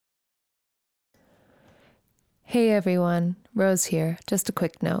Hey everyone, Rose here. Just a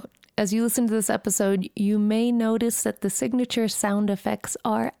quick note. As you listen to this episode, you may notice that the signature sound effects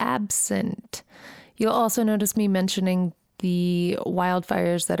are absent. You'll also notice me mentioning the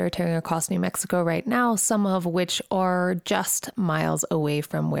wildfires that are tearing across New Mexico right now, some of which are just miles away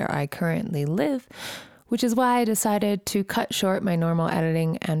from where I currently live, which is why I decided to cut short my normal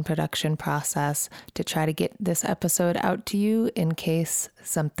editing and production process to try to get this episode out to you in case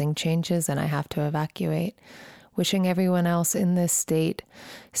something changes and I have to evacuate. Wishing everyone else in this state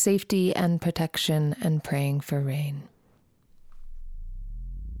safety and protection and praying for rain.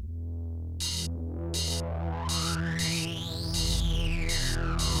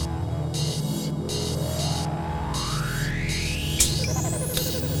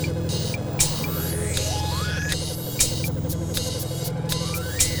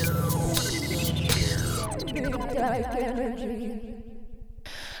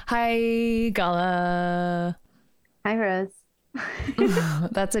 Hi, Gala. Hi, Rose.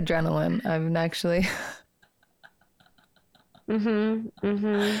 That's adrenaline. I'm actually running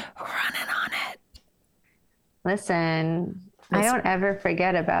on it. Listen, I don't ever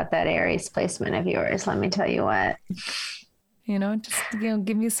forget about that Aries placement of yours. Let me tell you what. Just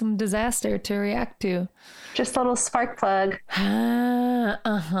give me some disaster to react to. Just a little spark plug. Yep.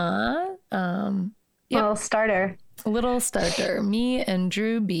 Little starter. Little starter. Me and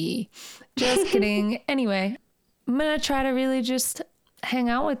Drew B. Just kidding. Anyway, I'm going to try to really just hang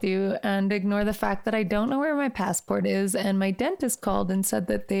out with you and ignore the fact that I don't know where my passport is. And my dentist called and said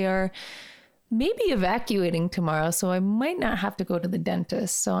that they are maybe evacuating tomorrow, so I might not have to go to the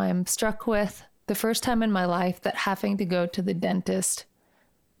dentist. So I'm struck with the first time in my life that having to go to the dentist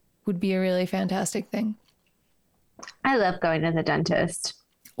would be a really fantastic thing. I love going to the dentist.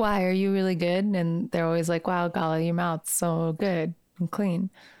 Why? Are you really good? And they're always like, wow, Gala, your mouth's so good and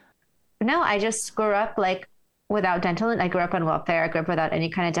clean. No, I just grew up without dental. I grew up on welfare. I grew up without any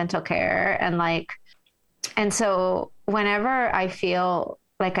kind of dental care. And so whenever I feel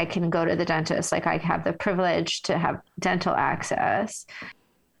like I can go to the dentist, like I have the privilege to have dental access,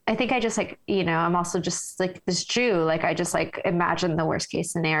 I think I just I'm also just like this Jew. I just imagine the worst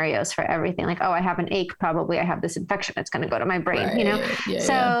case scenarios for everything. I have an ache. Probably I have this infection. It's going to go to my brain, right.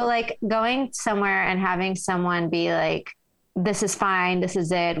 Yeah. Going somewhere and having someone be like, this is fine. This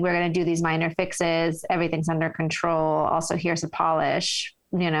is it. We're going to do these minor fixes. Everything's under control. Also, here's a polish,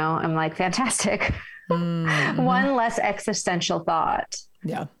 I'm like, fantastic. Mm-hmm. One less existential thought.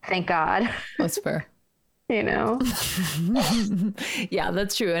 Yeah. Thank God. That's fair. Yeah,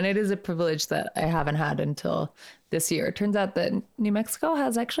 that's true. And it is a privilege that I haven't had until this year. It turns out that New Mexico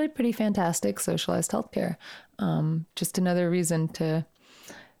has actually pretty fantastic socialized healthcare. Just another reason to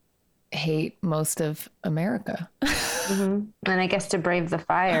hate most of America. Mm-hmm. And I guess to brave the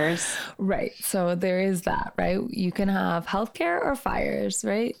fires. Right. So there is that, right? You can have healthcare or fires,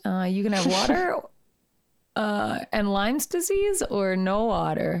 right? You can have water and Lyme's disease or no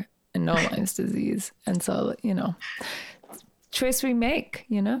water and no Lyme's disease. And so, choice we make,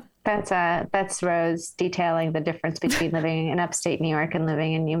 That's Rose detailing the difference between living in upstate New York and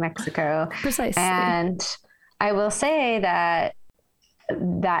living in New Mexico. Precisely. And I will say that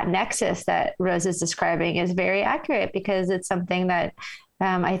nexus that Rose is describing is very accurate because it's something that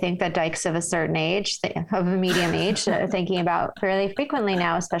I think that dykes of a certain age, of a medium age, are thinking about fairly frequently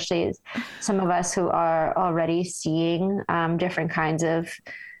now, especially as some of us who are already seeing different kinds of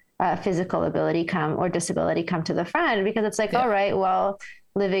physical ability or disability come to the front, because it's like, all right, well,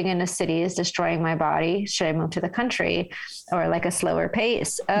 living in a city is destroying my body. Should I move to the country or a slower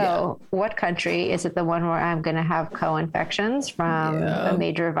pace? What country? Is it the one where I'm going to have co-infections from a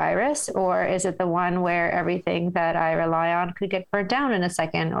major virus? Or is it the one where everything that I rely on could get burnt down in a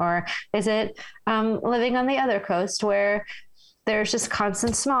second? Or is it living on the other coast where there's just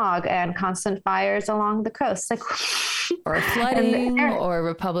constant smog and constant fires along the coast? Or flooding or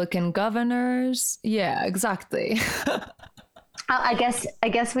Republican governors. Yeah, exactly. I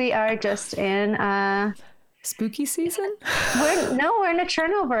guess we are just in spooky season. We're in a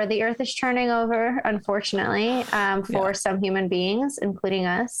turnover. The earth is turning over, unfortunately, for some human beings, including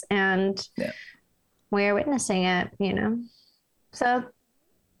us, and we're witnessing it. So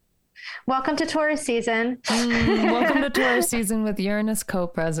welcome to Taurus season. Welcome to Taurus season with Uranus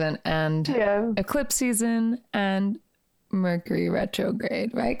co-present and eclipse season and Mercury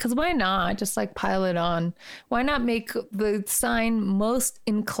retrograde, right? Because why not just pile it on? Why not make the sign most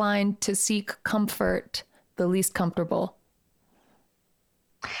inclined to seek comfort the least comfortable?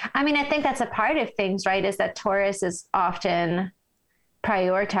 I mean, I think that's a part of things, right? Is that Taurus is often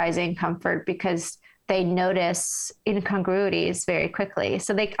prioritizing comfort because they notice incongruities very quickly.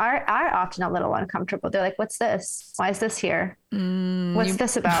 So they are often a little uncomfortable. They're like, what's this? Why is this here? What's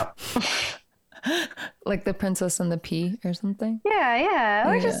this about? Like the Princess and the Pea or something? Yeah.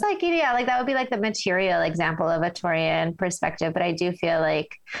 Or just like, like that would be like the material example of a Taurian perspective. But I do feel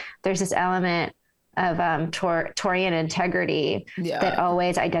like there's this element of Taurian integrity that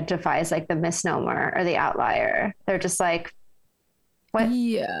always identifies like the misnomer or the outlier. They're just like, what?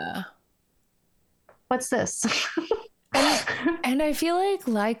 Yeah. What's this? And I feel like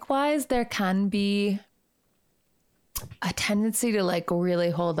likewise, there can be a tendency to like really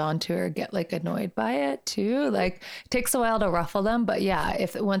hold on to or get like annoyed by it too. Like it takes a while to ruffle them, but yeah,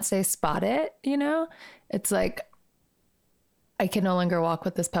 if once they spot it, it's like, I can no longer walk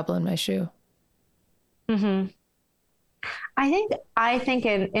with this pebble in my shoe. Mm-hmm. I think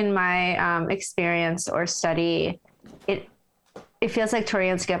in my experience or study, it feels like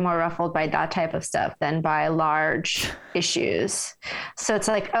Taurians get more ruffled by that type of stuff than by large issues. So it's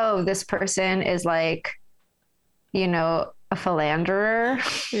like, oh, this person is like, a philanderer.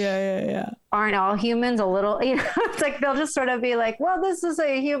 Yeah. Aren't all humans a little, it's like they'll just sort of be like, well, this is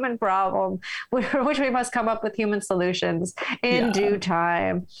a human problem for which we must come up with human solutions in due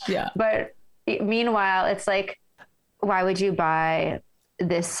time. Yeah. But meanwhile, it's like, why would you buy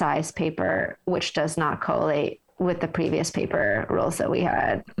this size paper, which does not collate with the previous paper rules that we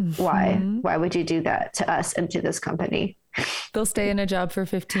had? Mm-hmm. Why would you do that to us and to this company? They'll stay in a job for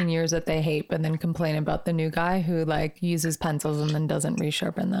 15 years that they hate, but then complain about the new guy who like uses pencils and then doesn't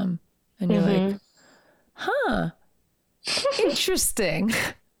resharpen them. And you're like, huh, interesting.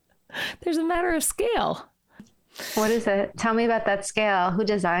 There's a matter of scale. What is it? Tell me about that scale. Who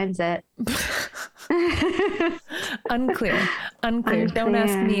designs it? Unclear. Don't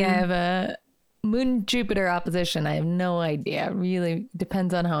ask me. I have a Moon Jupiter opposition. I have no idea. It really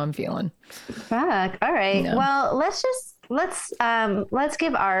depends on how I'm feeling. Fuck. All right. No. Well, let's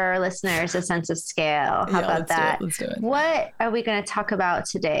give our listeners a sense of scale. How about that? Let's do it. What are we going to talk about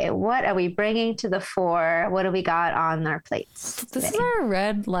today? What are we bringing to the fore? What do we got on our plates today? This is our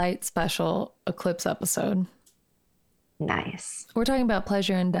red light special eclipse episode. Nice. We're talking about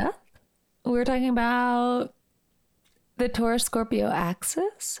pleasure and death. We're talking about the Taurus Scorpio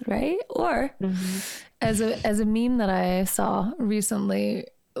axis, right? Or as a meme that I saw recently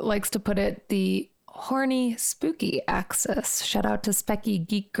likes to put it, the horny spooky axis. Shout out to Specky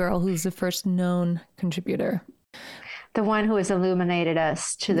Geek Girl, who's the first known contributor. The one who has illuminated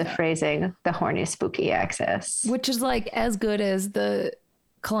us to the phrasing, the horny spooky axis. Which is like as good as the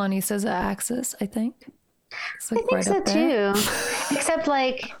Kalani Seza axis, I think. Like I think so too. Except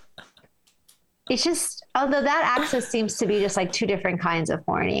like, it's just, although that axis seems to be just like two different kinds of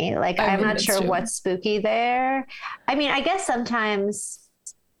horny. Like, I'm not sure what's spooky there. I mean, I guess sometimes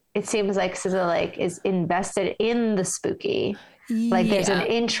it seems like SZA like is invested in the spooky. Like there's an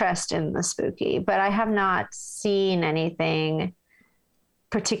interest in the spooky, but I have not seen anything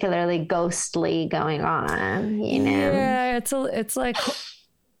particularly ghostly going on, Yeah, it's like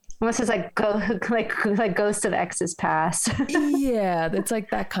unless it's like Ghost of X's Past. Yeah, it's like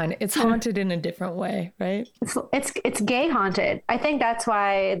that kind of. It's haunted in a different way, right? It's gay haunted. I think that's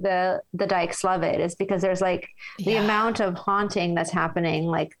why the dykes love it, is because there's like the amount of haunting that's happening.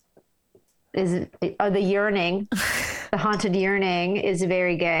 Like, the yearning, the haunted yearning is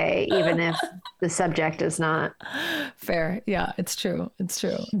very gay, even if the subject is not. Fair, yeah, it's true.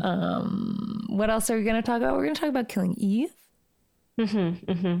 What else are we going to talk about? We're going to talk about Killing Eve.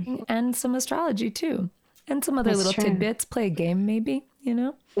 And some astrology too, and some other little tidbits. Play a game, maybe.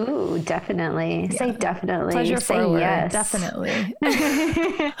 Ooh, definitely. Yeah. Say definitely. Pleasure Say forward. Yes. Definitely.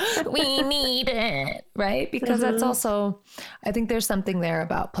 We need it, right? Because that's also, I think there's something there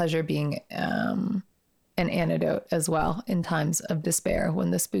about pleasure being an antidote as well in times of despair when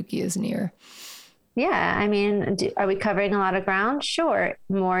the spooky is near. Yeah, I mean, are we covering a lot of ground? Sure.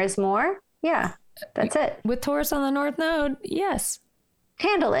 More is more. Yeah. That's it. With Taurus on the North Node, yes.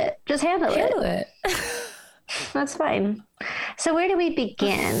 Handle it. Just handle it. That's fine. So where do we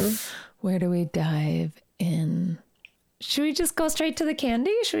begin? Where do we dive in? Should we just go straight to the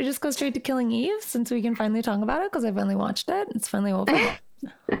candy? Should we just go straight to Killing Eve since we can finally talk about it? Because I've finally watched it. It's finally over.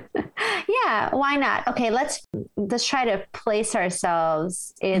 Yeah, why not? Okay, let's try to place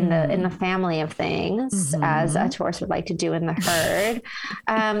ourselves in the family of things, as a Taurus would like to do in the herd.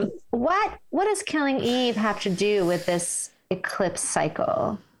 What does Killing Eve have to do with this eclipse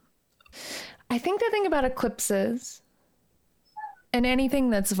cycle? I think the thing about eclipses and anything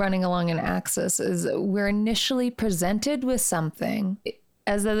that's running along an axis is we're initially presented with something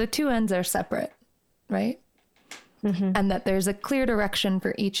as though the two ends are separate, right? And that there's a clear direction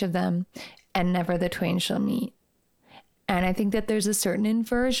for each of them. and never the twain shall meet. And I think that there's a certain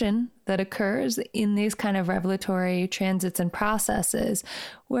inversion that occurs in these kind of revelatory transits and processes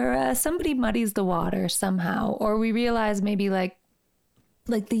where somebody muddies the water somehow, or we realize maybe like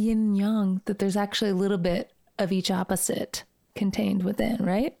the yin and yang, that there's actually a little bit of each opposite contained within,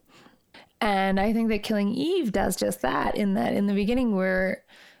 right? And I think that Killing Eve does just that, in the beginning we're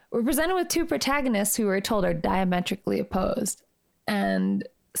presented with two protagonists who we're told are diametrically opposed. And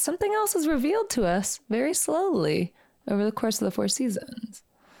something else is revealed to us very slowly over the course of the 4 seasons.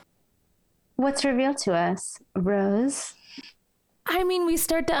 What's revealed to us, Rose? I mean, we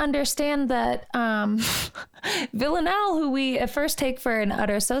start to understand that Villanelle, who we at first take for an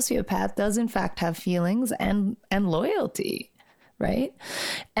utter sociopath, does in fact have feelings and loyalty, right?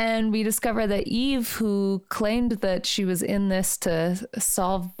 And we discover that Eve, who claimed that she was in this to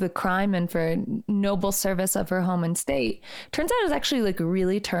solve the crime and for noble service of her home and state, turns out is actually like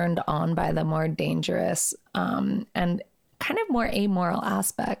really turned on by the more dangerous and kind of more amoral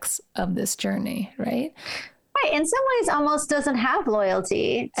aspects of this journey, right? Right. In some ways, almost doesn't have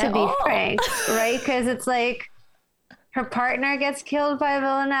loyalty, to be frank, right? Because it's like her partner gets killed by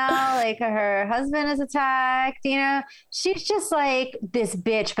Villanelle, like her husband is attacked, you know, she's just like this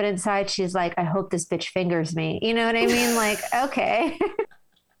bitch, but inside she's like, I hope this bitch fingers me. You know what I mean? Like, okay.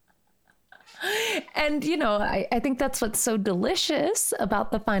 And, you know, I think that's what's so delicious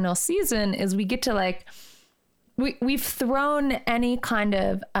about the final season is we get to like, we've thrown any kind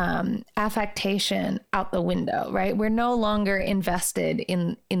of affectation out the window, right? We're no longer invested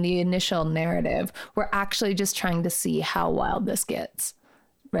in the initial narrative. We're actually just trying to see how wild this gets,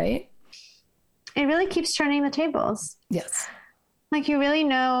 right? It really keeps turning the tables. Yes. Like you really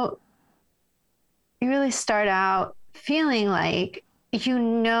start out feeling like you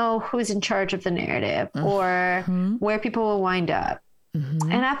know who's in charge of the narrative or where people will wind up.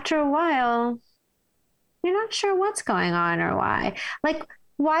 And after a while, you're not sure what's going on or why. Like,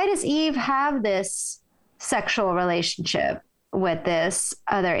 why does Eve have this sexual relationship with this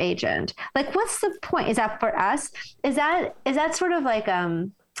other agent? Like, what's the point? Is that for us? Is that sort of like,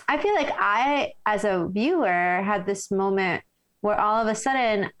 I feel like I, as a viewer, had this moment where all of a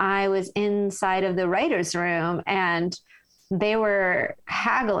sudden I was inside of the writer's room and they were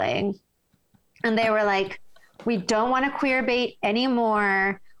haggling and they were like, we don't want to queer bait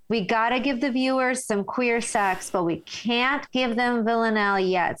anymore. We got to give the viewers some queer sex, but we can't give them Villanelle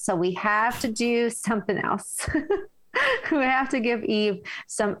yet. So we have to do something else. We have to give Eve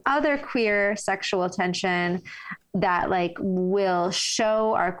some other queer sexual tension that like will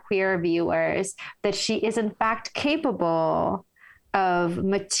show our queer viewers that she is in fact capable of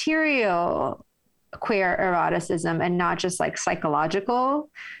material queer eroticism and not just like psychological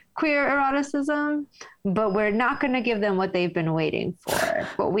queer eroticism, but we're not going to give them what they've been waiting for.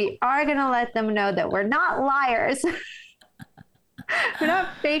 But we are going to let them know that we're not liars. We're not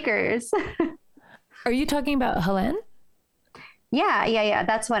fakers. Are you talking about Helene? Yeah.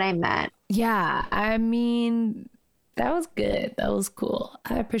 That's what I meant. Yeah. I mean, that was good. That was cool.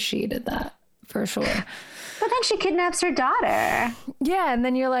 I appreciated that for sure. But then she kidnaps her daughter. Yeah. And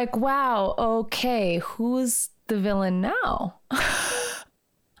then you're like, wow, okay, who's the villain now?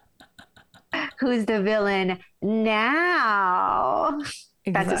 Who's the villain now?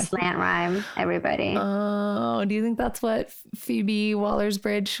 Exactly. That's a slant rhyme, everybody. Oh, do you think that's what Phoebe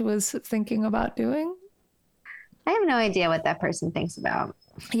Waller-Bridge was thinking about doing? I have no idea what that person thinks about.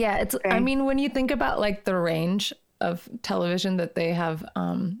 Yeah, it's. I mean, when you think about like the range of television that they have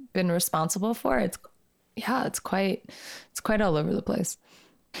been responsible for, it's quite all over the place.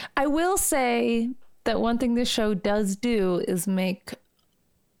 I will say that one thing this show does do is make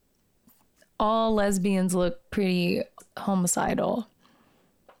all lesbians look pretty homicidal,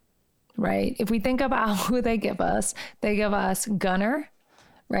 right? If we think about who they give us Gunnar,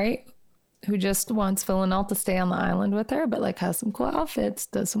 right? Who just wants Villanelle to stay on the island with her, but like has some cool outfits,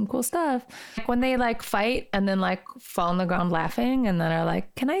 does some cool stuff. Like when they like fight and then like fall on the ground laughing and then are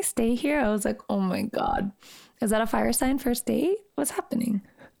like, can I stay here? I was like, oh my God, is that a fire sign first date? What's happening?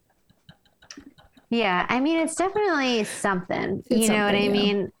 Yeah, I mean, it's definitely something. You know what I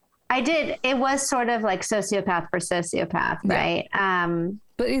mean? It was sort of like sociopath for sociopath, right? Yeah.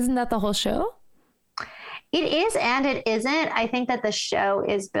 But isn't that the whole show? It is and it isn't. I think that the show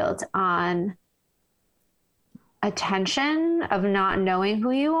is built on a tension of not knowing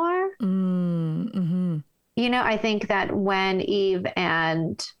who you are. Mm-hmm. You know, I think that when Eve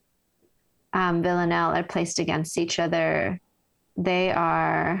and Villanelle are placed against each other, they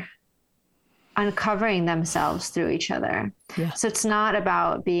are uncovering themselves through each other. Yeah. So it's not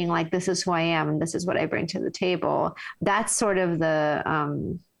about being like, this is who I am and this is what I bring to the table. That's sort of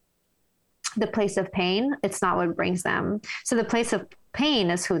the the place of pain, it's not what brings them. So the place of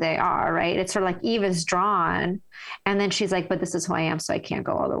pain is who they are, right? It's sort of like Eve is drawn, and then she's like, but this is who I am, so I can't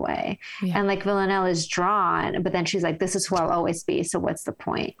go all the way. Yeah. And like Villanelle is drawn, but then she's like, this is who I'll always be, so what's the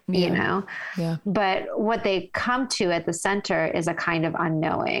point? Yeah. You know? Yeah. But what they come to at the center is a kind of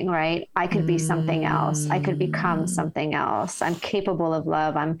unknowing, right? I could be something else. I could become something else. I'm capable of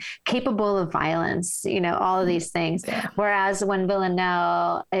love. I'm capable of violence, you know, all of these things. Yeah. Whereas when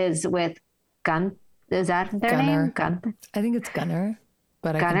Villanelle is with Gun, is that their Gunnar. name? Gun. I think it's Gunnar,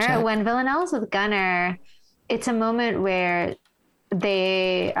 but Gunnar. I can check. When Villanelle's with Gunnar, it's a moment where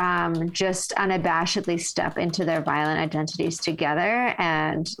they just unabashedly step into their violent identities together,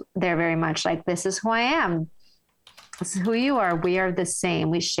 and they're very much like, this is who I am. This is who you are. We are the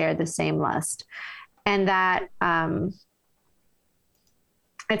same. We share the same lust. And that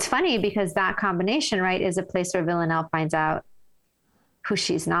it's funny because that combination, right, is a place where Villanelle finds out who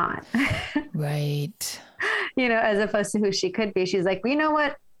she's not. Right. You know, as opposed to who she could be. She's like, well, you know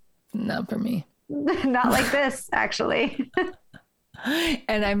what? Not for me. Not like this, actually.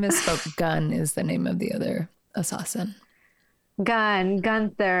 And I misspoke. Gun is the name of the other assassin.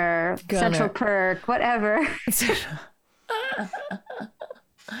 Gunther, Central Perk, whatever.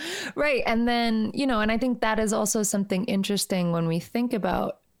 Right. And then, you know, and I think that is also something interesting when we think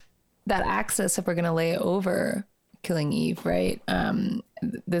about that axis, if we're going to lay over Killing Eve, right?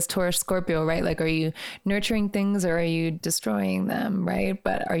 This Taurus Scorpio, right? Like, are you nurturing things or are you destroying them, right?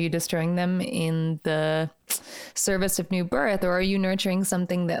 But are you destroying them in the service of new birth, or are you nurturing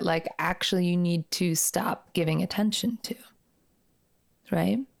something that like actually you need to stop giving attention to,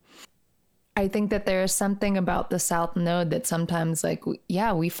 right? I think that there is something about the South Node that sometimes like,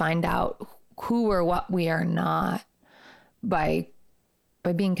 yeah, we find out who or what we are not by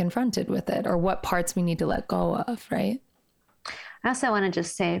being confronted with it, or what parts we need to let go of, right? I also want to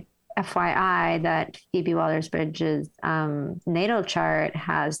just say, FYI, that Phoebe Waller-Bridge's natal chart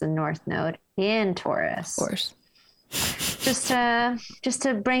has the North Node in Taurus. Of course. Just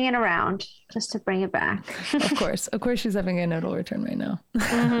to bring it around, just to bring it back. Of course she's having a nodal return right now.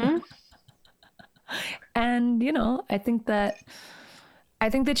 Mm-hmm. And, you know, I think that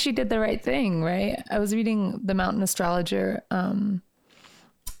she did the right thing, right? I was reading The Mountain Astrologer,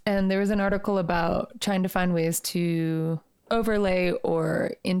 and there was an article about trying to find ways to overlay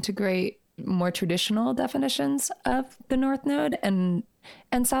or integrate more traditional definitions of the North Node and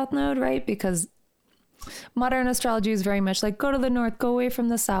South Node, right? Because modern astrology is very much like, go to the North, go away from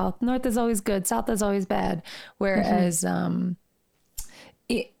the South. North is always good, South is always bad. Whereas in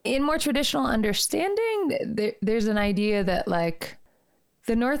more traditional understanding, there's an idea that like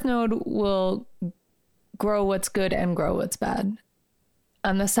the North Node will grow what's good and grow what's bad.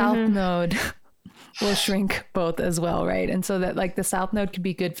 And the South Node will shrink both as well, right? And so that like the South Node could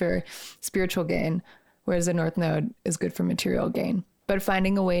be good for spiritual gain, whereas the North Node is good for material gain. But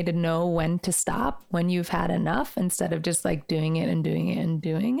finding a way to know when to stop, when you've had enough, instead of just like doing it and doing it and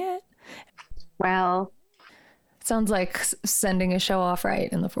doing it. Well, sounds like sending a show off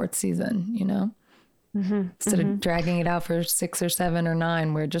right in the 4th season, you know? Instead of dragging it out for 6 or 7 or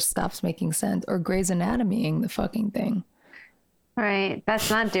 9, where it just stops making sense, or Grey's Anatomying the fucking thing. Right. That's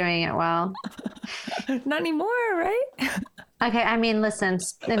not doing it well. Not anymore, right? Okay. I mean, listen,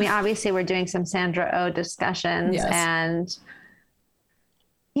 obviously we're doing some Sandra Oh discussions. Yes. And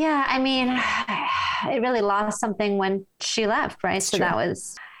yeah, I mean, it really lost something when she left, right? So that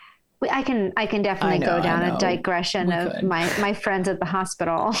was, I can definitely go down a digression of my friends at the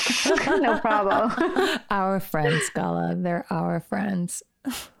hospital. No problem. Our friends, Gala. They're our friends.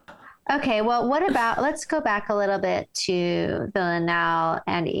 Okay, well, let's go back a little bit to Villanelle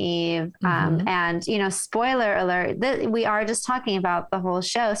and Eve. And, you know, spoiler alert, we are just talking about the whole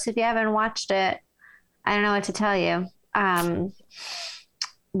show. So if you haven't watched it, I don't know what to tell you.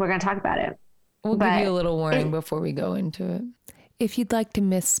 We're going to talk about it. We'll give you a little warning before we go into it. If you'd like to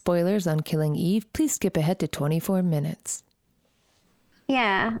miss spoilers on Killing Eve, please skip ahead to 24 minutes.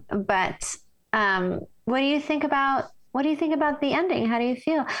 Yeah, but what do you think about the ending? How do you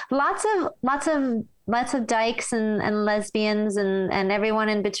feel? Lots of dykes and lesbians and everyone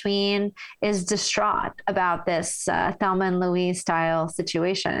in between is distraught about this Thelma and Louise style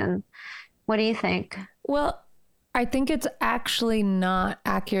situation. What do you think? Well, I think it's actually not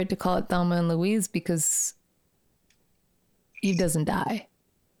accurate to call it Thelma and Louise because Eve doesn't die.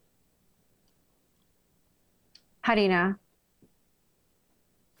 How do you know?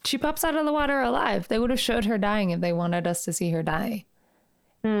 She pops out of the water alive. They would have showed her dying if they wanted us to see her die.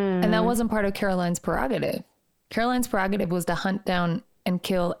 And that wasn't part of Caroline's prerogative. Caroline's prerogative was to hunt down and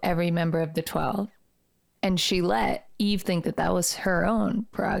kill every member of the 12. And she let Eve think that that was her own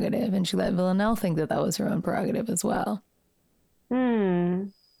prerogative. And she let Villanelle think that that was her own prerogative as well.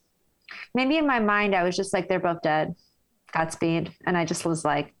 Maybe in my mind, I was just like, they're both dead. Godspeed. And I just was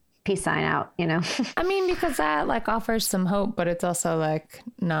like, peace sign out, you know? I mean, because that like offers some hope, but it's also like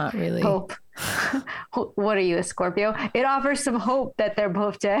not really. Hope. What are you, a Scorpio? It offers some hope that they're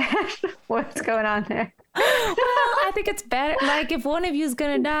both dead. What's going on there? Well, I think it's better. Like if one of you is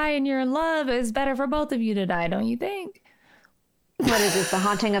going to die and you're in love, it's better for both of you to die, don't you think? What is this? The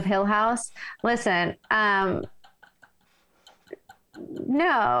Haunting of Hill House? Listen,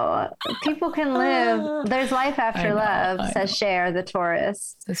 no, people can live. There's life after love, says Cher, the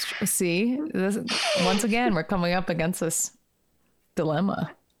Taurus. See, once again, we're coming up against this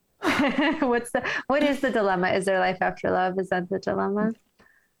dilemma. What is the dilemma? Is there life after love? Is that the dilemma?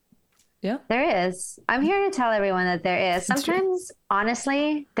 Yeah, there is. I'm here to tell everyone that there is. Sometimes,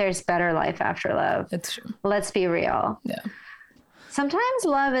 honestly, there's better life after love. It's true. Let's be real. Yeah. Sometimes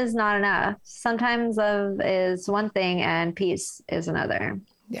love is not enough. Sometimes love is one thing and peace is another.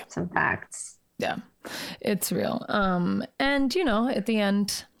 Yeah. Some facts. Yeah, it's real. And you know, at the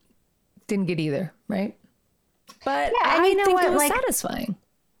end, didn't get either, right? But yeah, I think it was satisfying.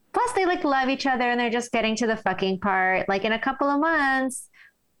 Plus, they like love each other and they're just getting to the fucking part. Like in a couple of months,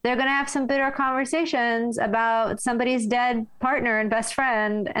 they're going to have some bitter conversations about somebody's dead partner and best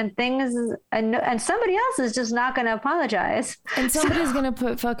friend and things. And somebody else is just not going to apologize. And somebody's going to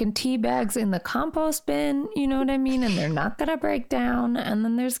put fucking tea bags in the compost bin. You know what I mean? And they're not going to break down. And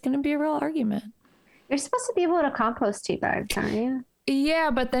then there's going to be a real argument. You're supposed to be able to compost tea bags, aren't you? Yeah,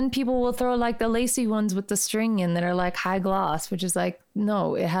 but then people will throw like the lacy ones with the string in that are like high gloss, which is like,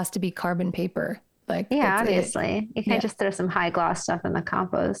 no, it has to be carbon paper. Like, yeah, obviously. You can't just throw some high gloss stuff in the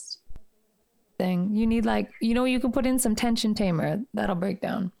compost. Thing. You need like, you know, you can put in some tension tamer. That'll break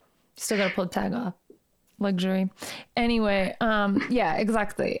down. You still got to pull the tag off. Luxury. Anyway, yeah,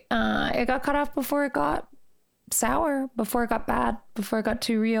 exactly. It got cut off before it got sour, before it got bad, before it got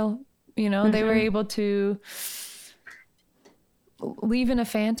too real. You know, they were able to leave in a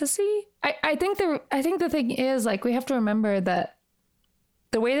fantasy. I think the thing is, like, we have to remember that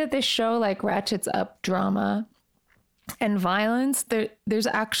the way that this show like ratchets up drama and violence, there's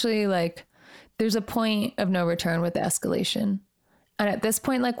actually like, there's a point of no return with the escalation. And at this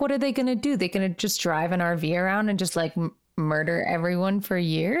point, like, what are they going to do? They're going to just drive an RV around and just like murder everyone for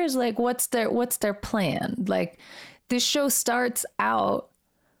years? Like, what's their plan? Like, this show starts out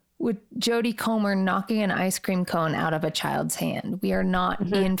with Jodie Comer knocking an ice cream cone out of a child's hand. We are not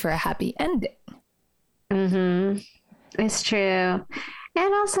in for a happy ending. It's true.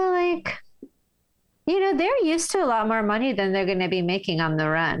 And also, like, you know, they're used to a lot more money than they're going to be making on the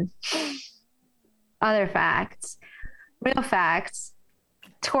run. Other facts. Real facts.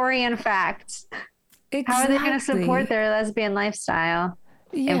 Taurian facts. Exactly. How are they going to support their lesbian lifestyle?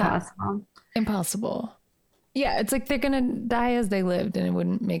 Yeah. Impossible. Yeah, it's like they're going to die as they lived, and it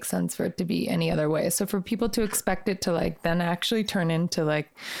wouldn't make sense for it to be any other way. So for people to expect it to like then actually turn into like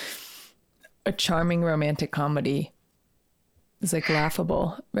a charming romantic comedy is like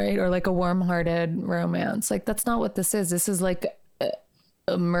laughable, right? Or like a warm-hearted romance. Like, that's not what this is. This is like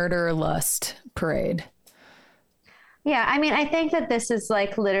a murder lust parade. Yeah, I mean, I think that this is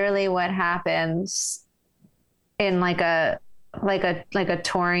like literally what happens in like a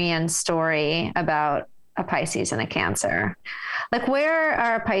Taurian story about a Pisces and a Cancer. Like, where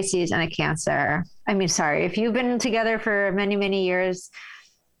are a Pisces and a Cancer? I mean, sorry, if you've been together for many, many years,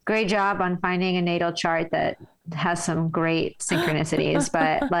 great job on finding a natal chart that has some great synchronicities,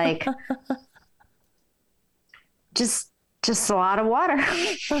 but like just a lot of water.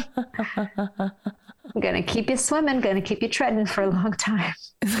 I'm going to keep you swimming, going to keep you treading for a long time.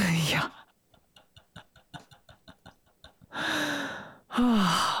 Yeah.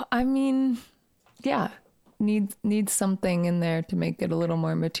 I mean, yeah, needs something in there to make it a little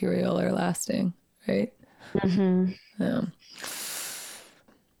more material or lasting, right? Yeah.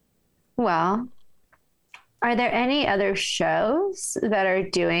 Well, are there any other shows that are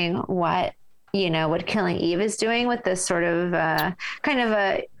doing what Killing Eve is doing with this sort of kind of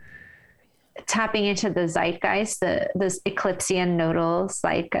a tapping into the zeitgeist, this Eclipsean nodal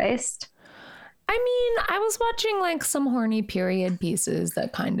zeitgeist? I mean, I was watching like some horny period pieces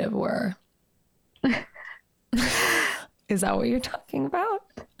that kind of were. Is that what you're talking about?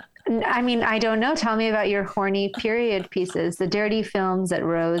 I mean, I don't know. Tell me about your horny period pieces, the dirty films that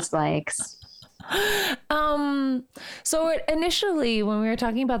Rose likes. So initially when we were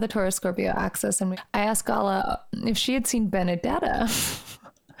talking about the Taurus Scorpio axis, and I asked Gala if she had seen Benedetta,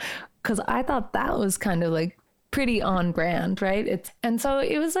 because I thought that was kind of like pretty on brand, right? And so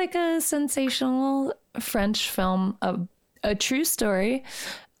it was like a sensational French film, a true story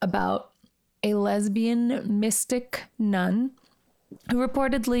about a lesbian mystic nun who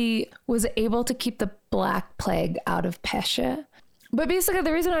reportedly was able to keep the Black Plague out of Pescia. But basically,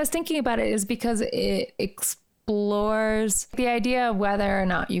 the reason I was thinking about it is because it explores the idea of whether or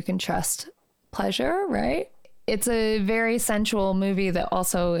not you can trust pleasure, right? It's a very sensual movie that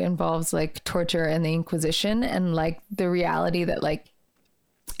also involves like torture and the Inquisition, and like the reality that like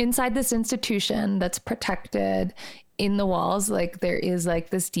inside this institution that's protected in the walls, like there is like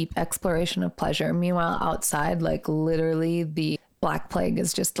this deep exploration of pleasure. Meanwhile, outside, like literally the Black Plague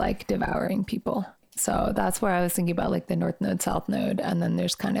is just like devouring people. So that's where I was thinking about like the North Node, South Node. And then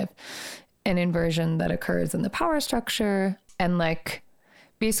there's kind of an inversion that occurs in the power structure. And like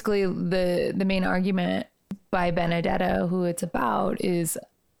basically the main argument by Benedetto, who it's about, is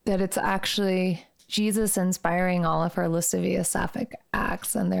that it's actually Jesus inspiring all of her lascivious sapphic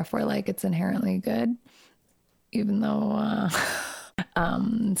acts, and therefore like it's inherently good, even though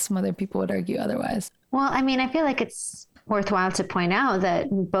some other people would argue otherwise. Well, I mean, I feel like it's worthwhile to point out that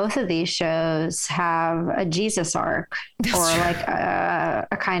both of these shows have a Jesus arc, or like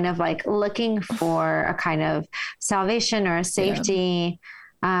a kind of like looking for a kind of salvation or a safety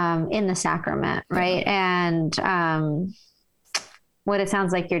in the sacrament, right? And what it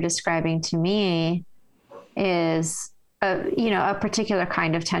sounds like you're describing to me is a particular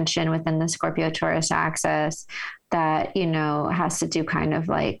kind of tension within the Scorpio Taurus axis that, has to do kind of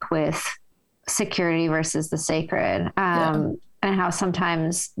like with security versus the sacred, and how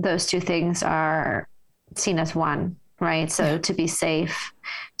sometimes those two things are seen as one, right? So to be safe,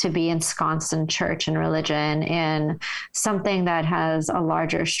 to be ensconced in church and religion, in something that has a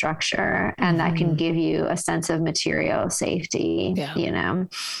larger structure and that can give you a sense of material safety,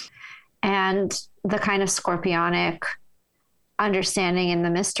 and the kind of scorpionic understanding in the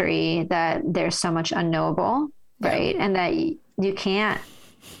mystery that there's so much unknowable, right? And that you can't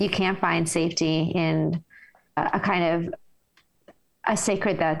find safety in a kind of a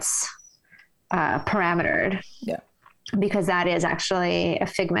sacred that's parametered, because that is actually a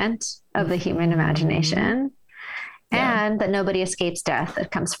figment of the human imagination, and that nobody escapes death. It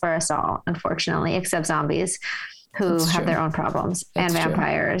comes for us all, unfortunately, except zombies who have their own problems, and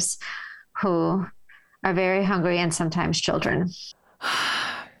vampires who are very hungry, and sometimes children.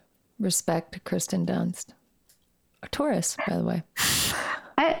 Respect to Kirsten Dunst. A Taurus, by the way.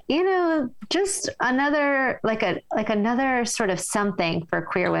 Just another another sort of something for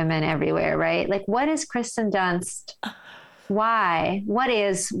queer women everywhere, right? Like, what is Kirsten Dunst? Why? What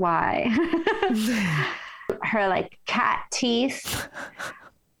is why? Her like cat teeth,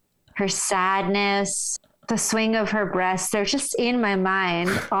 her sadness, the swing of her breasts, they're just in my mind.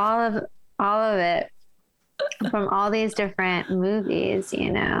 All of it from all these different movies,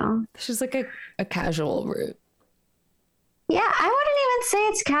 She's like a casual route. Yeah, I wouldn't even say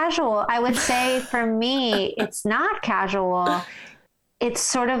it's casual. I would say for me, it's not casual. It's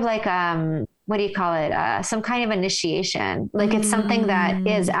sort of like, what do you call it? Some kind of initiation. Like it's something that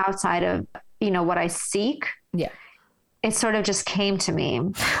is outside of, what I seek. Yeah. It sort of just came to me.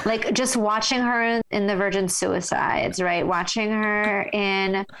 Like just watching her in The Virgin Suicides, right? Watching her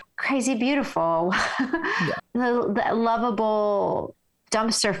in Crazy Beautiful, the lovable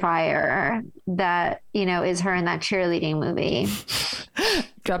dumpster fire that, is her in that cheerleading movie.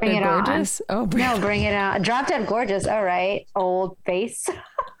 Drop Dead Gorgeous? On. Oh, bring it on. Drop Dead Gorgeous. All right. Old face.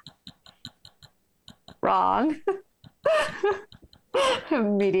 Wrong.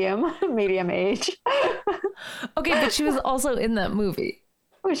 medium age. Okay, but she was also in that movie.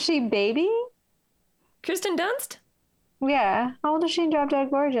 Was she baby? Kirsten Dunst? Yeah. How old is she in Drop Dead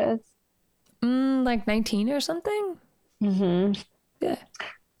Gorgeous? Like 19 or something? Mm-hmm. Yeah.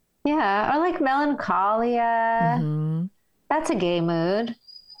 Yeah. Or like Melancholia. Mm-hmm. That's a gay mood.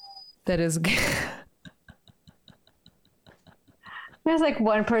 That is gay. There's like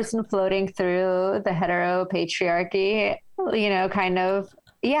one person floating through the hetero patriarchy, kind of,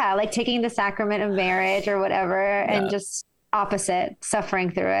 like taking the sacrament of marriage or whatever, and just opposite, suffering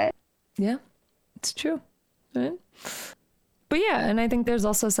through it. Yeah, it's true. Right? But yeah, and I think there's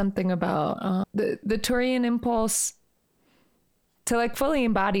also something about the Taurian impulse to like fully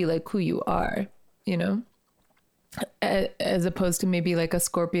embody like who you are, as opposed to maybe like a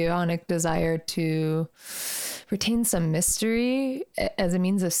scorpionic desire to retain some mystery as a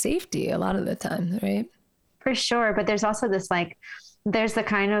means of safety a lot of the time, right? For sure. But there's also this there's the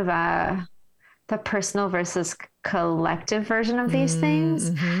kind of the personal versus collective version of these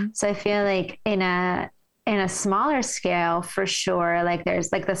things. So I feel like in a smaller scale, for sure, like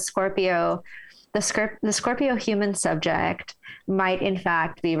there's like the Scorpio the Scorpio human subject might in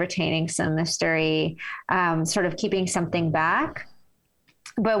fact be retaining some mystery, sort of keeping something back.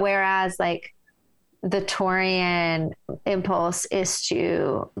 But whereas like the Taurian impulse is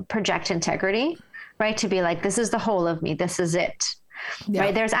to project integrity, right? To be like, this is the whole of me. This is it. Yeah.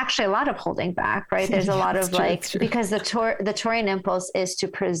 Right. There's actually a lot of holding back, right? There's a lot of like, because the Taurian impulse is to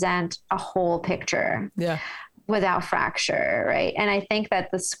present a whole picture. Yeah. Without fracture, right? And I think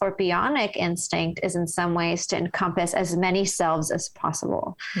that the Scorpionic instinct is in some ways to encompass as many selves as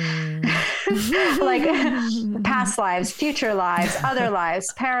possible. Like past lives, future lives, other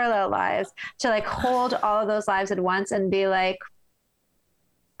lives, parallel lives, to like hold all of those lives at once and be like,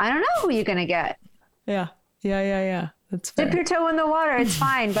 I don't know who you're going to get. Yeah. That's fair. Dip your toe in the water. It's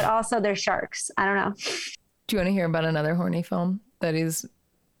fine. But also they're sharks. I don't know. Do you want to hear about another horny film that is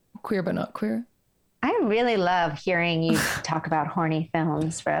queer but not queer? I really love hearing you talk about horny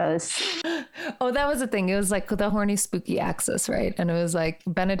films, Rose. Oh, that was the thing. It was like the horny spooky axis, right? And it was like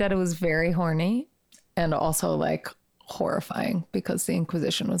Benedetta was very horny and also like horrifying because the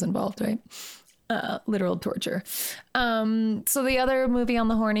Inquisition was involved, right? Literal torture. So the other movie on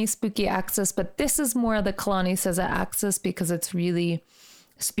the horny spooky axis, but this is more the Kalani Seza axis because it's really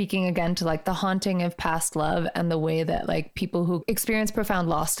speaking again to like the haunting of past love and the way that like people who experience profound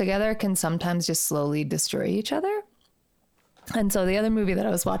loss together can sometimes just slowly destroy each other. And so the other movie that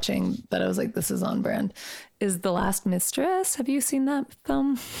I was watching that I was like, this is on brand, is The Last Mistress. Have you seen that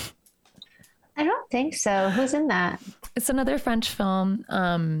film? I don't think so. Who's in that? It's another French film.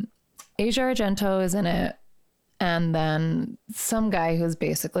 Asia Argento is in it. And then some guy who's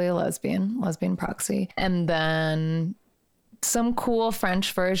basically a lesbian proxy. And then some cool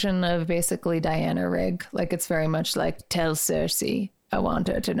French version of basically Diana Rigg. Like it's very much like, tell Cersei I want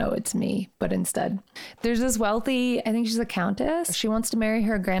her to know it's me. But instead, there's this wealthy, I think she's a countess. She wants to marry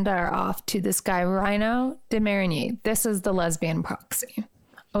her granddaughter off to this guy, Rhino de Marigny. This is the lesbian proxy.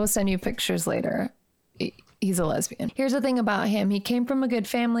 I will send you pictures later. He's a lesbian. Here's the thing about him. He came from a good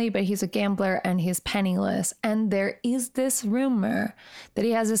family, but he's a gambler and he's penniless. And there is this rumor that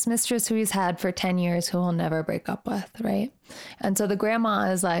he has this mistress who he's had for 10 years who he'll never break up with, right? And so the grandma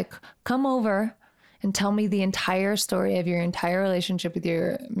is like, come over and tell me the entire story of your entire relationship with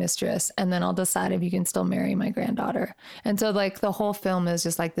your mistress. And then I'll decide if you can still marry my granddaughter. And so like the whole film is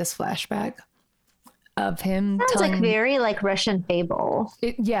just like this flashback of him telling, like very like Russian fable.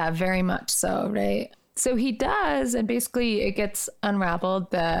 Yeah, very much so, right? So he does, and basically it gets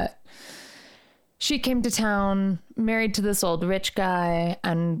unraveled that she came to town, married to this old rich guy,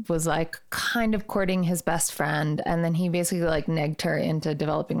 and was like kind of courting his best friend. And then he basically like negged her into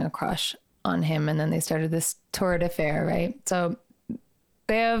developing a crush on him. And then they started this torrid affair, right? So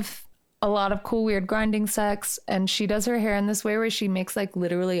they have a lot of cool, weird grinding sex. And she does her hair in this way where she makes like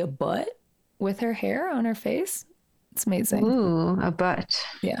literally a butt with her hair on her face. It's amazing. Ooh, a butt.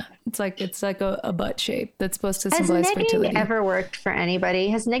 Yeah. It's like a butt shape that's supposed to symbolize fertility. Has negging ever worked for anybody?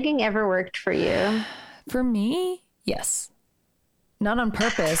 Has negging ever worked for you? For me? Yes. Not on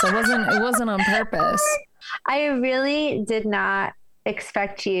purpose. It wasn't on purpose. I really did not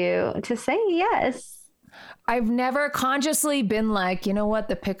expect you to say yes. I've never consciously been like, you know what?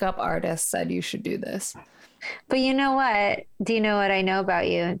 The pickup artist said you should do this. But you know what? Do you know what I know about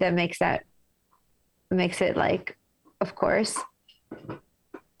you that makes it like, of course,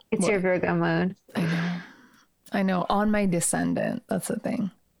 it's your Virgo moon. I know. On my descendant. That's the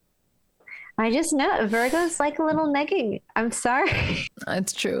thing. I just know Virgo's like a little negging. I'm sorry.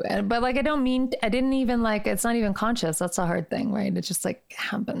 It's true. But like, I didn't even like, it's not even conscious. That's a hard thing, right? It just like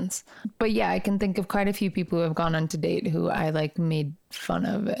happens. But yeah, I can think of quite a few people who have gone on to date who I like made fun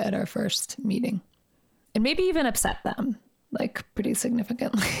of at our first meeting and maybe even upset them like pretty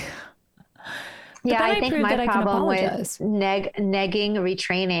significantly. Yeah, I think my problem with negging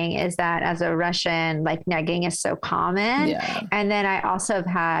retraining is that as a Russian, like negging is so common. Yeah. And then I also have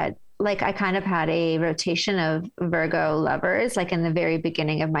had, like, I kind of had a rotation of Virgo lovers, like in the very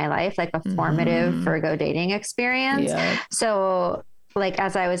beginning of my life, like a formative Virgo dating experience. Yeah. So like,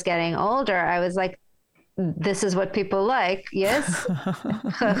 as I was getting older, I was like, this is what people like. Yes.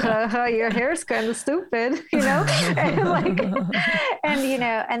 Your hair's kind of stupid, you know?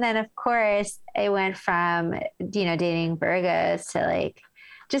 And then of course I went from, dating Virgos to like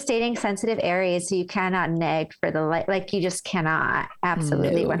just dating sensitive Aries. So you cannot neg for the like you just cannot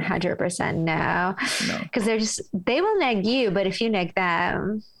absolutely 100% no. Because they will neg you, but if you neg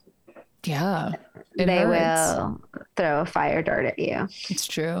them, yeah, they will throw a fire dart at you. It's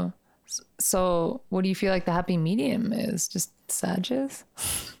true. So what do you feel like the happy medium is? Just Sagittarius?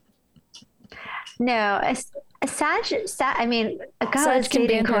 No, I mean, Sag Gala's can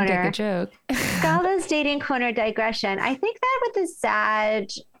dating banter and take a corner. joke. Gala's dating corner digression. I think that with the Sag,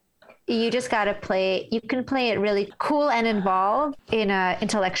 you just got to you can play it really cool and involved in a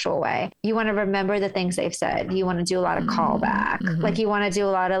intellectual way. You want to remember the things they've said. You want to do a lot of callback. Like you want to do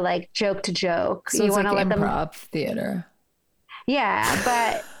a lot of like joke to joke. So you it's want to like let improv theater.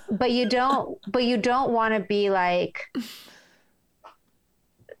 Yeah, but you don't want to be like,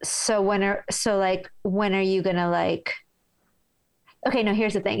 so when are you gonna like, okay, no,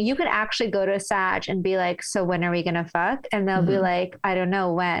 here's the thing. You could actually go to a Sag and be like, so when are we gonna fuck? And they'll be like, I don't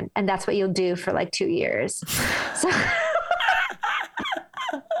know when. And that's what you'll do for like 2 years. So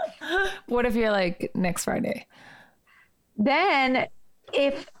What if you're like, next Friday? then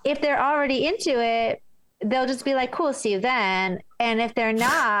if they're already into it, they'll just be like, cool, see you then. And if they're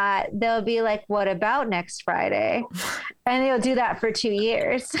not, they'll be like, what about next Friday? And they'll do that for 2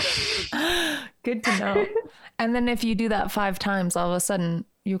 years. Good to know. And then if you do that 5 times, all of a sudden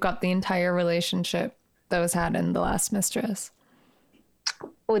you've got the entire relationship that was had in The Last Mistress.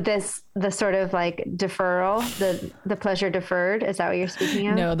 With the sort of like deferral, the pleasure deferred, is that what you're speaking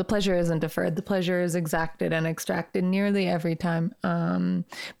of? No, the pleasure isn't deferred. The pleasure is exacted and extracted nearly every time.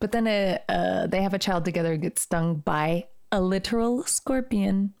 But then they have a child together, gets stung by a literal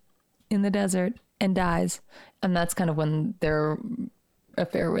scorpion in the desert and dies. And that's kind of when their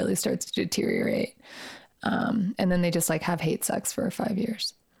affair really starts to deteriorate. And then they just like have hate sex for 5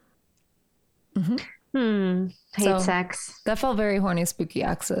 years. Hate sex. That felt very horny, spooky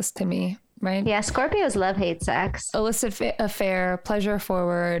axis to me, right? Yeah, Scorpios love hate sex. Illicit affair, pleasure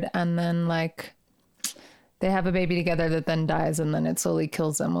forward, and then like they have a baby together that then dies, and then it slowly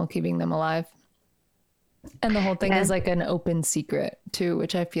kills them while keeping them alive. And the whole thing is like an open secret too,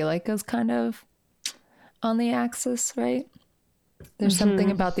 which I feel like is kind of on the axis, right? There's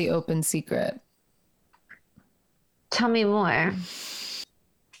something about the open secret. Tell me more.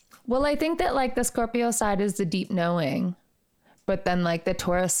 Well, I think that like the Scorpio side is the deep knowing, but then like the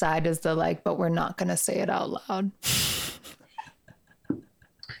Taurus side is the like, but we're not going to say it out loud.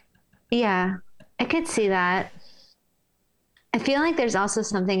 Yeah, I could see that. I feel like there's also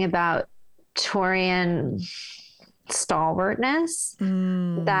something about Taurian stalwartness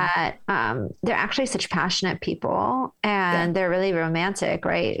that they're actually such passionate people and they're really romantic,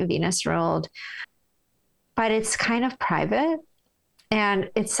 right? Venus ruled, but it's kind of private. And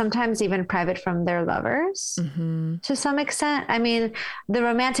it's sometimes even private from their lovers to some extent. I mean, the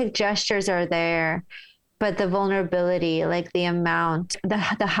romantic gestures are there, but the vulnerability, like the amount, the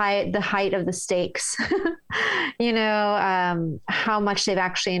height of the stakes, how much they've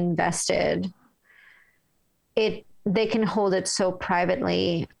actually invested, they can hold it so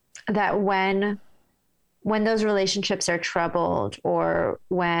privately that when those relationships are troubled or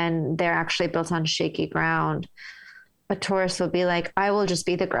when they're actually built on shaky ground, a Taurus will be like, I will just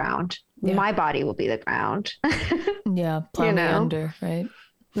be the ground. Yeah. My body will be the ground. Yeah. Plow me under, right?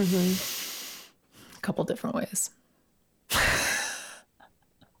 A couple different ways.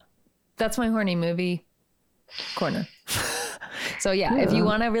 That's my horny movie corner. So yeah, if you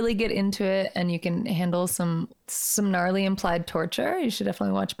want to really get into it and you can handle some gnarly implied torture, you should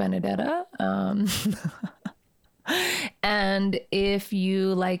definitely watch Benedetta. And if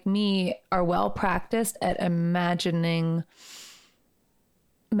you, like me, are well practiced at imagining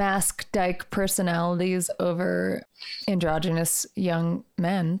masked dyke personalities over androgynous young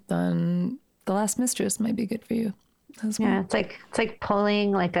men, then The Last Mistress might be good for you as well. Yeah, it's like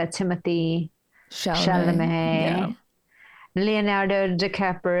pulling like a Timothy Chalamet. Leonardo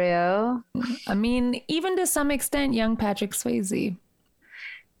DiCaprio. I mean, even to some extent, young Patrick Swayze.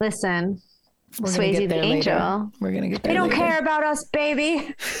 Listen, Swayze the angel. Later. We're gonna get there. They don't later. care about us,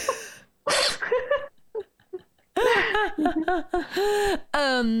 baby.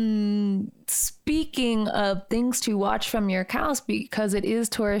 Speaking of things to watch from your house, because it is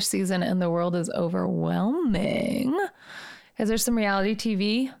Taurus season and the world is overwhelming, is there some reality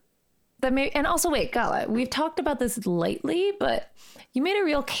TV that may, and also wait, Gala, we've talked about this lately, but you made a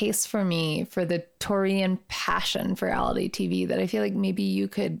real case for me for the Taurian passion for reality TV that I feel like maybe you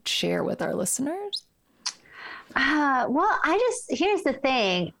could share with our listeners. Well, here's the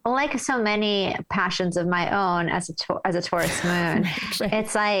thing, like so many passions of my own as a Taurus moon, right.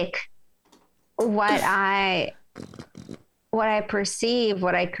 It's like what I perceive,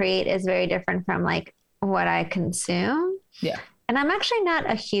 what I create is very different from like what I consume. Yeah. And I'm actually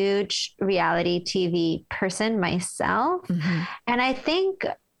not a huge reality TV person myself. And I think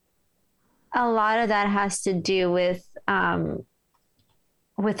a lot of that has to do with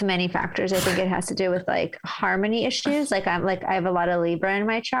many factors. I think it has to do with like harmony issues. Like I have a lot of Libra in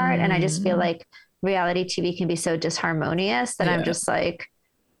my chart and I just feel like reality TV can be so disharmonious that I'm just like,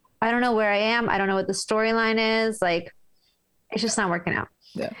 I don't know where I am. I don't know what the storyline is. Like, it's just not working out.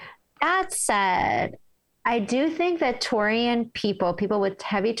 Yeah. That said, I do think that Taurian people with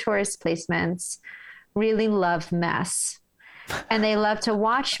heavy tourist placements, really love mess. And they love to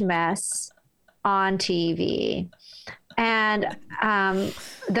watch mess on TV. And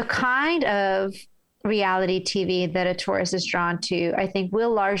the kind of reality TV that a tourist is drawn to, I think,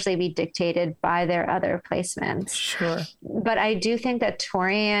 will largely be dictated by their other placements. Sure. But I do think that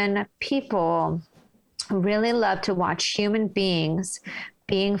Taurian people really love to watch human beings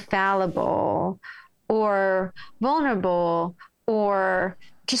being fallible or vulnerable or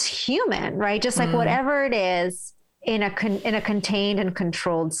just human, right? Just like whatever it is in a contained and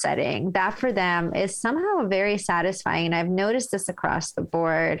controlled setting. That for them is somehow very satisfying. And I've noticed this across the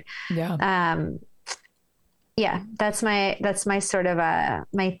board. Yeah. Yeah, that's my sort of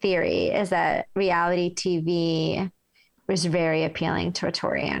my theory is that reality TV is very appealing to a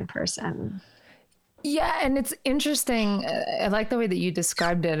Taurian person. Yeah, and it's interesting. I like the way that you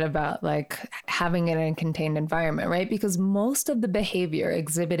described it about like having it in a contained environment, right? Because most of the behavior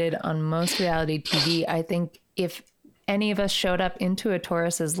exhibited on most reality TV, I think if any of us showed up into a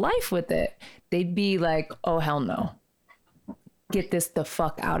Taurus's life with it, they'd be like, oh, hell no. Get this the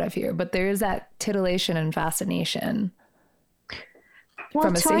fuck out of here. But there is that titillation and fascination. Well,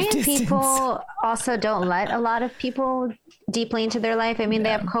 Taurian people also don't let a lot of people deeply into their life. I mean, they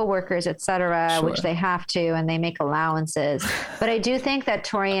have coworkers, et cetera, which they have to, and they make allowances. But I do think that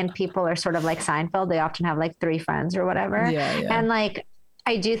Taurian people are sort of like Seinfeld. They often have like 3 friends or whatever. And like,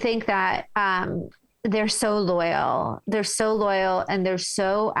 I do think that they're so loyal. They're so loyal and they're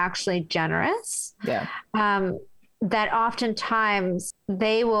so actually generous. Yeah. That oftentimes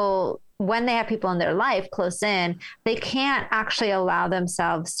they will, when they have people in their life close in, they can't actually allow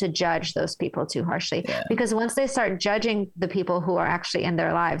themselves to judge those people too harshly. Because once they start judging the people who are actually in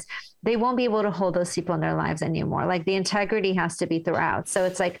their lives, they won't be able to hold those people in their lives anymore. Like the integrity has to be throughout. So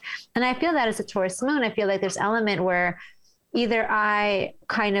it's like, and I feel that as a Taurus moon, I feel like there's element where either I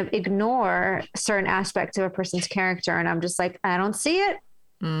kind of ignore certain aspects of a person's character and I'm just like, I don't see it.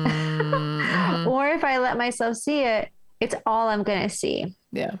 Or if I let myself see it, it's all I'm going to see.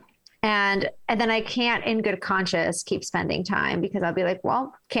 Yeah. And then I can't in good conscience keep spending time because I'll be like,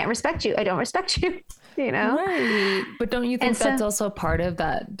 well, can't respect you. I don't respect you, you know? Right. But don't you think that's also part of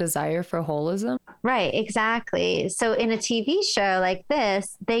that desire for holism? Right. Exactly. So in a TV show like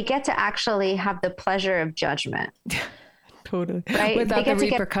this, they get to actually have the pleasure of judgment. Totally. Right? Without the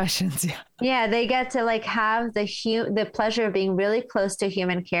repercussions. Yeah. They get to like have the pleasure of being really close to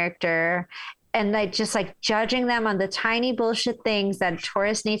human character and like just like judging them on the tiny bullshit things that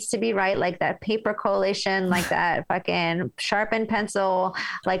Taurus needs to be right, like that paper collation, like that fucking sharpened pencil,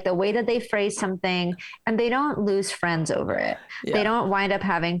 like the way that they phrase something, and they don't lose friends over it. Yeah. They don't wind up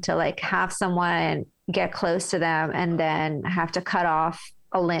having to like have someone get close to them and then have to cut off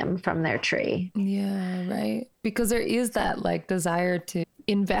a limb from their tree. Yeah, right. Because there is that like desire to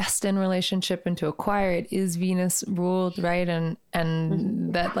invest in relationship and to acquire. It is Venus ruled, right? And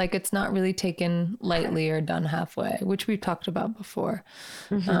that like it's not really taken lightly or done halfway, which we've talked about before.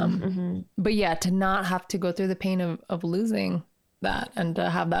 But yeah, to not have to go through the pain of losing that and to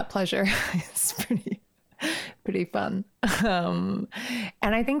have that pleasure is pretty fun. And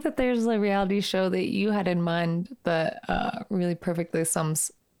I think that there's a reality show that you had in mind that really perfectly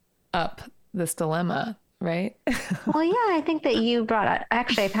sums up this dilemma, right? Well, yeah, I think that you brought up,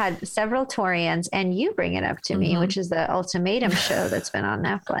 actually, I've had several Taurians and you bring it up to me, which is the Ultimatum show that's been on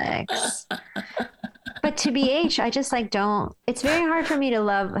Netflix. But to BH, I just like it's very hard for me to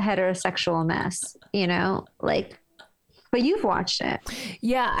love heterosexual mess, you know, like, but you've watched it.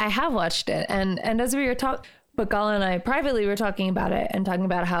 Yeah, I have watched it. And as we were talking, but Gala and I privately were talking about it and talking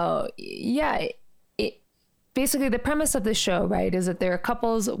about how, basically the premise of the show, right, is that there are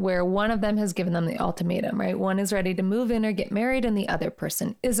couples where one of them has given them the ultimatum, right? One is ready to move in or get married and the other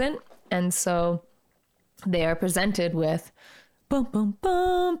person isn't. And so they are presented with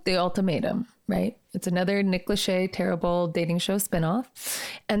the ultimatum, right? It's another Nick Lachey terrible dating show spinoff.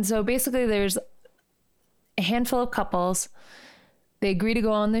 And so basically there's a handful of couples. They agree to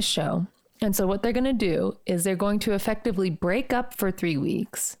go on this show. And so what they're going to do is they're going to effectively break up for 3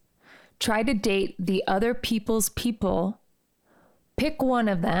 weeks, try to date the other people's people, pick one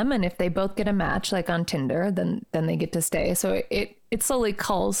of them, and if they both get a match, like on Tinder, then they get to stay. So it slowly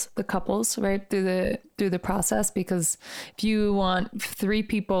culls the couples right through the process, because if you want 3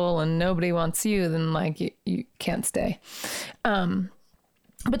 people and nobody wants you, then like you can't stay.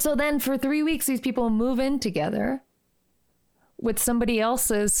 But so then for 3 weeks, these people move in together with somebody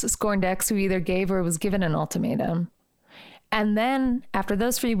else's scorned ex who either gave or was given an ultimatum. And then after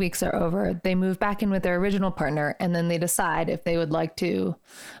those 3 weeks are over, they move back in with their original partner, and then they decide if they would like to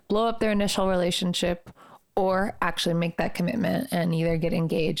blow up their initial relationship or actually make that commitment and either get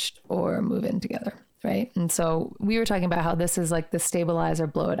engaged or move in together. Right. And so we were talking about how this is like the stabilize or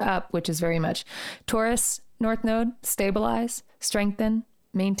blow it up, which is very much Taurus North Node, stabilize, strengthen,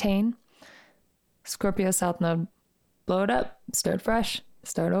 maintain. Scorpio South Node, blow it up, start fresh,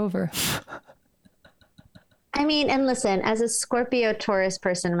 start over. I mean, and listen, as a Scorpio Taurus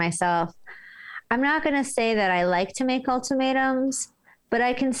person myself, I'm not going to say that I like to make ultimatums, but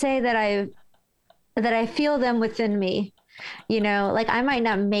I can say that I feel them within me. You know, like I might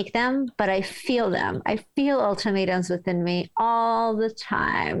not make them, but I feel them. I feel ultimatums within me all the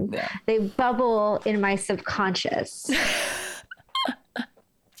time. Yeah. They bubble in my subconscious.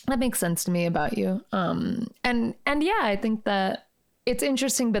 That makes sense to me about you. And yeah, I think that it's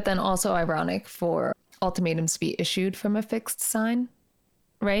interesting, but then also ironic for ultimatums to be issued from a fixed sign,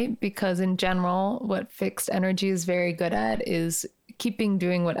 right? Because in general, what fixed energy is very good at is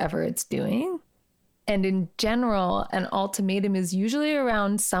doing whatever it's doing. And in general, an ultimatum is usually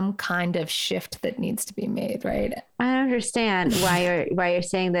around some kind of shift that needs to be made, right? I understand why you're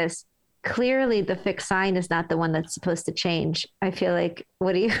saying this. Clearly, the fixed sign is not the one that's supposed to change. I feel like,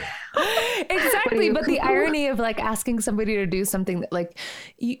 what do you... Exactly. But the irony of like asking somebody to do something that like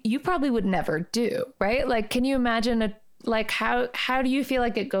you probably would never do, right? Like, can you imagine how do you feel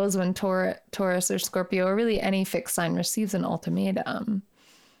like it goes when Taurus or Scorpio or really any fixed sign receives an ultimatum?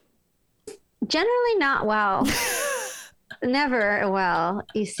 Generally not well. Never well,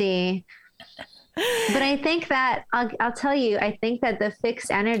 you see. But I think that I'll tell you, I think that the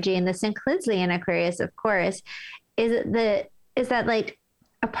fixed energy, and this includes Leo and Aquarius, of course, is that like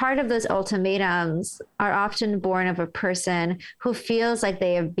a part of those ultimatums are often born of a person who feels like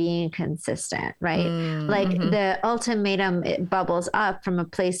they are being consistent, right? Like the ultimatum, it bubbles up from a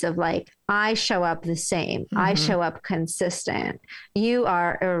place of like, I show up the same. I show up consistent. You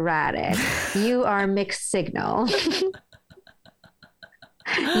are erratic. You are mixed signal.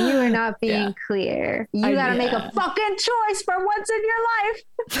 You are not being clear. You got to make a fucking choice for once in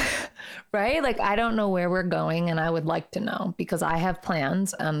your life. Right? Like, I don't know where we're going, and I would like to know because I have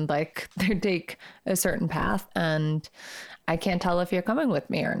plans and like they take a certain path, and I can't tell if you're coming with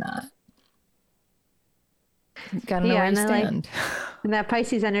me or not. You gotta know where you stand. And that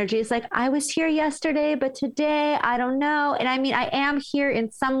Pisces energy is like, I was here yesterday, but today I don't know. And I mean, I am here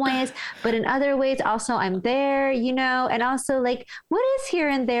in some ways, but in other ways also I'm there, you know, and also like, what is here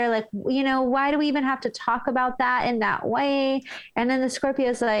and there? Like, you know, why do we even have to talk about that in that way? And then the Scorpio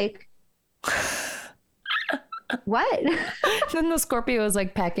is like, what? Then the Scorpio is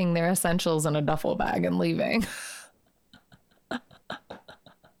like packing their essentials in a duffel bag and leaving.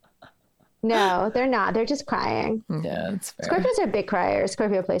 No, they're not. They're just crying. Yeah, that's fair. Scorpios are big criers.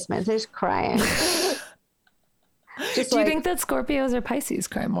 Scorpio placements. They're just crying. Do you think that Scorpios or Pisces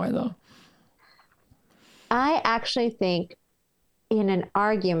cry more though? I actually think in an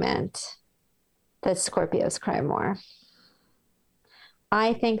argument that Scorpios cry more.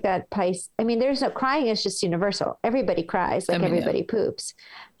 I think that there's no crying is just universal. Everybody cries, like everybody poops.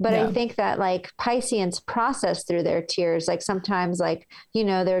 But I think that like Pisceans process through their tears. Like sometimes like, you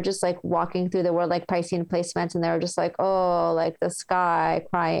know, they're just like walking through the world like Piscean placements and they're just like, oh, like the sky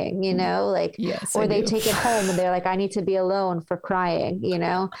crying, you know, like, or they take it home and they're like, I need to be alone for crying, you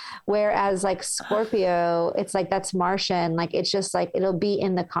know, whereas like Scorpio, it's like, that's Martian. Like, it's just like, it'll be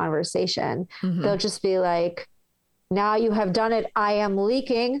in the conversation. They'll just be like, now you have done it. I am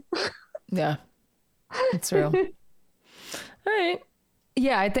leaking. Yeah, it's real. All right.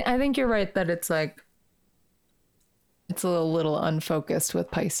 Yeah, I think you're right that it's like, it's a little unfocused with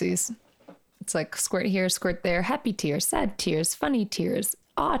Pisces. It's like squirt here, squirt there, happy tears, sad tears, funny tears,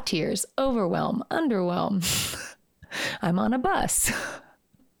 awe tears, overwhelm, underwhelm. I'm on a bus.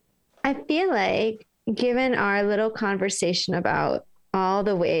 I feel like given our little conversation about all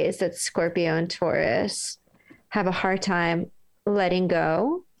the ways that Scorpio and Taurus have a hard time letting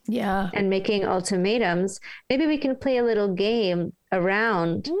go and making ultimatums, maybe we can play a little game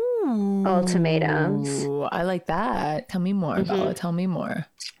around ultimatums. I like that. Tell me more, Bella. Tell me more.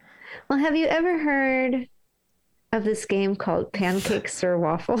 Well, have you ever heard of this game called Pancakes or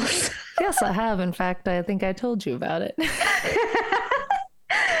Waffles? Yes, I have. In fact, I think I told you about it.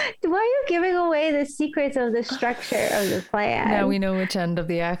 Why are you giving away the secrets of the structure of the plan? Now we know which end of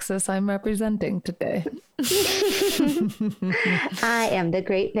the axis I'm representing today. I am the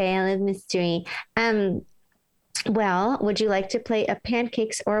great veil of mystery. Well, would you like to play a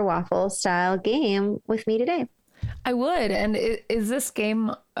pancakes or waffle style game with me today? I would. And is this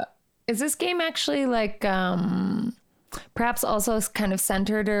game actually like perhaps also kind of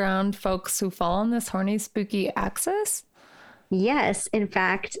centered around folks who fall on this horny, spooky axis? Yes, in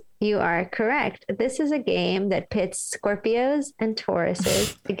fact, you are correct. This is a game that pits Scorpios and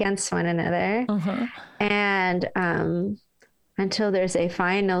Tauruses against one another. And until there's a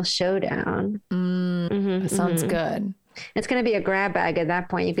final showdown. Sounds good. It's going to be a grab bag at that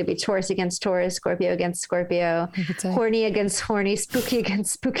point. You could be Taurus against Taurus, Scorpio against Scorpio, horny against horny, spooky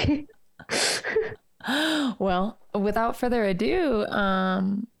against spooky. Well, without further ado,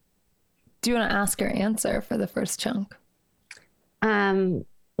 do you want to ask your answer for the first chunk?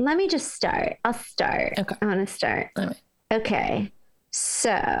 Let me just start. I'll start. Okay. I want to start. All right. Okay.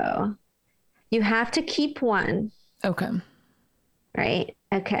 So you have to keep one. Okay. Right?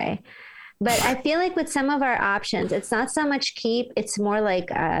 Okay. But I feel like with some of our options, it's not so much keep, it's more like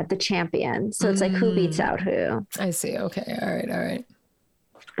the champion. So it's like who beats out who. I see. Okay. All right. All right.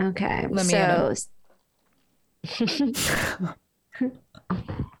 Okay. Let me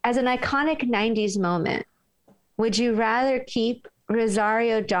as an iconic 90s moment, would you rather keep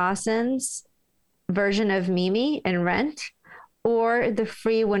Rosario Dawson's version of Mimi in Rent or the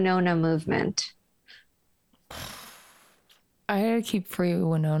Free Winona movement? I gotta keep Free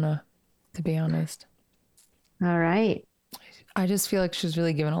Winona, to be honest. All right. I just feel like she's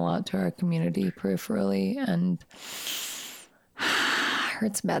really given a lot to our community peripherally, and I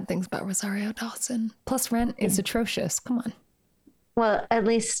heard some bad things about Rosario Dawson. Plus, Rent is atrocious. Come on. Well, at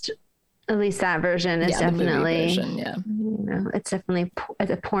least that version is definitely, version, yeah. You know, it's definitely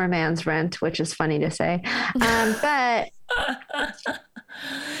a poor man's Rent, which is funny to say. But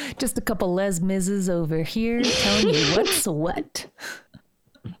just a couple Les Mises over here telling you what's what.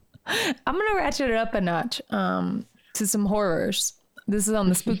 I'm gonna ratchet it up a notch to some horrors. This is on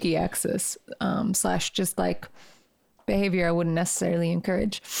the spooky axis / just like behavior I wouldn't necessarily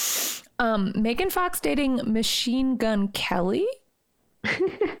encourage. Megan Fox dating Machine Gun Kelly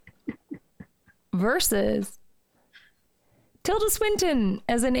versus Tilda Swinton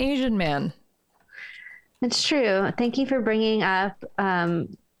as an Asian man. It's true. Thank you for bringing up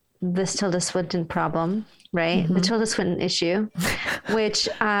this Tilda Swinton problem, right? The Tilda Swinton issue, which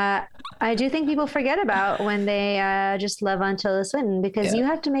I do think people forget about when they just love on Tilda Swinton, because you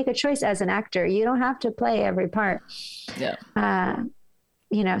have to make a choice as an actor. You don't have to play every part. Yeah.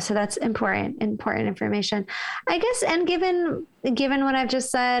 You know, so that's important information, I guess. And given what I've just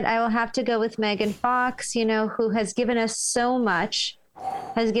said, I will have to go with Megan Fox, you know, who has given us so much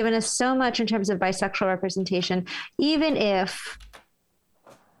in terms of bisexual representation, even if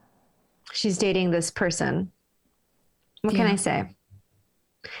she's dating this person. What can I say?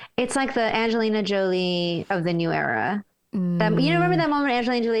 It's like the Angelina Jolie of the new era. You remember that moment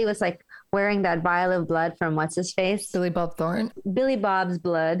Angelina Jolie was like wearing that vial of blood from what's his face? Billy Bob Thornton. Billy Bob's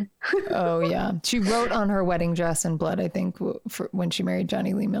blood. Oh yeah, she wrote on her wedding dress in blood, I think, for when she married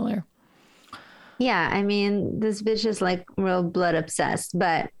Johnny Lee Miller. Yeah, I mean, this bitch is like real blood obsessed,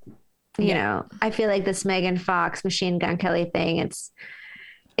 but you know, I feel like this Megan Fox Machine Gun Kelly thing, it's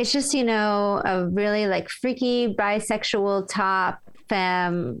just, you know, a really like freaky bisexual top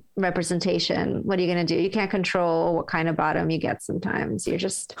femme representation. What are you going to do? You can't control what kind of bottom you get sometimes. You're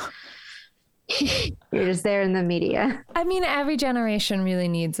just there in the media. I mean, every generation really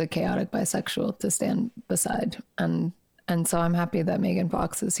needs a chaotic bisexual to stand beside. And so I'm happy that Megan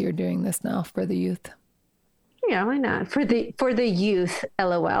Fox is here doing this now for the youth. Yeah, why not? For the youth,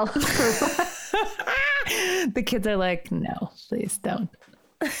 LOL. The kids are like, no, please don't.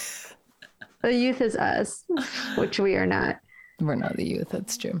 The youth is us, which we are not. We're not the youth.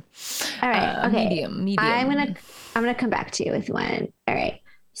 That's true. All right. Okay. Medium. I'm gonna come back to you with one. All right.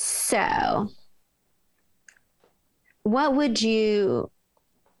 So, what would you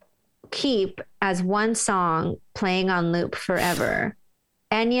keep as one song playing on loop forever?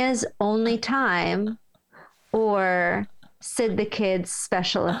 Enya's Only Time or Sid the Kid's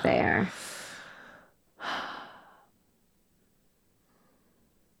Special Affair?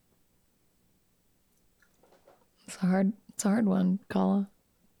 It's a hard one, Kala.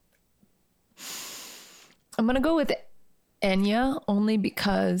 I'm going to go with Enya only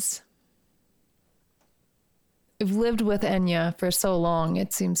because I've lived with Enya for so long,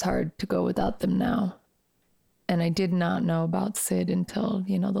 it seems hard to go without them now. And I did not know about Sid until,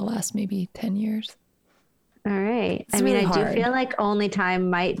 the last maybe 10 years. All right. It's really hard. I do feel like Only Time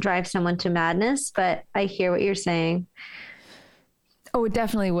might drive someone to madness, but I hear what you're saying. Oh, it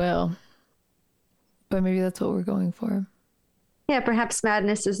definitely will. But maybe that's what we're going for. Yeah, perhaps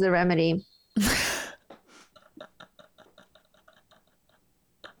madness is the remedy.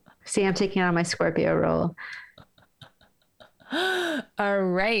 See, I'm taking on my Scorpio role. All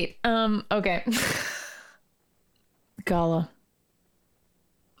right. Okay. Gala.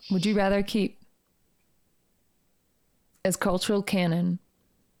 Would you rather keep as cultural canon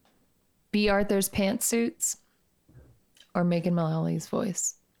B. Arthur's pantsuits or Megan Mullally's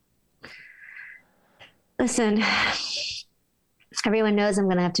voice? Listen, everyone knows I'm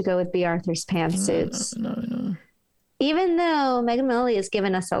going to have to go with B. Arthur's pantsuits. No. Even though Megan Mullally has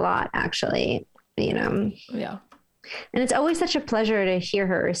given us a lot, actually, you know. Yeah. And it's always such a pleasure to hear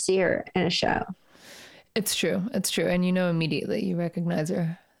her or see her in a show. It's true. It's true. And you know immediately, you recognize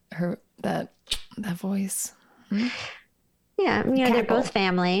her that voice. Hmm? Yeah, you know, they're both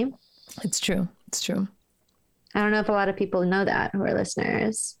family. It's true. It's true. I don't know if a lot of people know that who are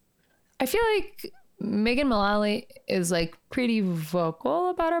listeners. I feel like Megan Mullally is like pretty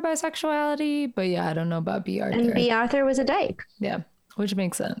vocal about her bisexuality, but yeah, I don't know about B. Arthur. And B. Arthur was a dyke. Yeah, which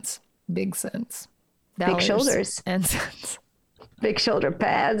makes sense. Big sense. Big shoulders. And sense. Big shoulder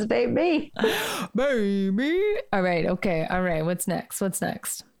pads, baby. Baby. All right. Okay. All right. What's next? All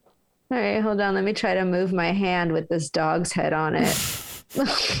right. Hold on. Let me try to move my hand with this dog's head on it.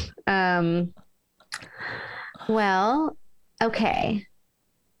 Well, okay.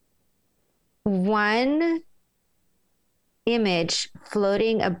 One image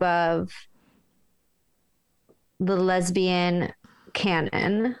floating above the lesbian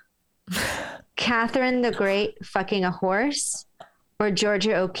canon. Catherine the Great fucking a horse or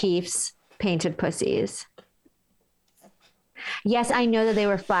Georgia O'Keeffe's painted pussies? Yes, I know that they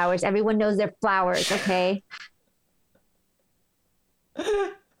were flowers. Everyone knows they're flowers, okay?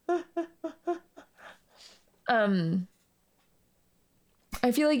 I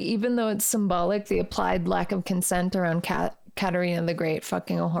feel like even though it's symbolic, the applied lack of consent around Katerina the Great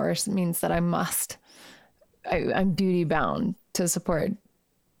fucking a horse means that I'm duty bound to support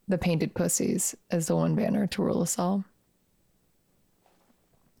the painted pussies as the one banner to rule us all.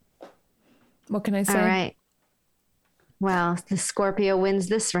 What can I say? All right. Well, the Scorpio wins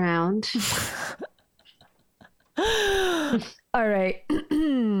this round. All right.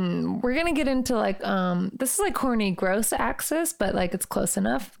 We're going to get into like, this is like horny gross axis, but like it's close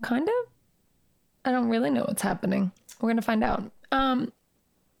enough, kind of. I don't really know what's happening. We're going to find out.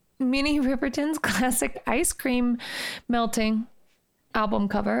 Minnie Riperton's classic ice cream melting album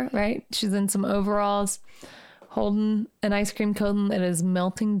cover, right? She's in some overalls holding an ice cream cone that is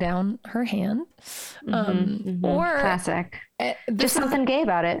melting down her hand. Or classic. Just something gay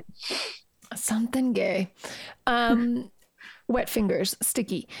about it. Something gay. Wet fingers,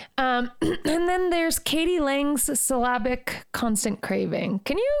 sticky. And then there's Katie Lang's syllabic constant craving.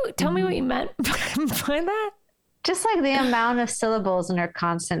 Can you tell me what you meant by that? Just like the amount of syllables in her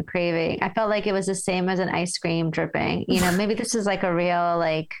constant craving. I felt like it was the same as an ice cream dripping. You know, maybe this is like a real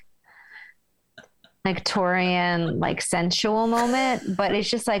like Torian, like sensual moment, but it's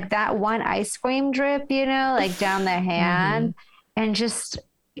just like that one ice cream drip, you know, like down the hand and just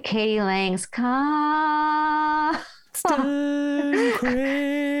Katie Lang's constant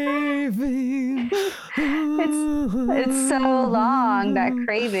craving. It's so long, that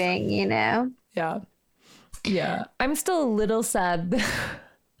craving, you know? Yeah. I'm still a little sad.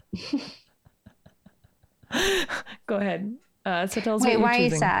 Go ahead. So tell us Wait, why are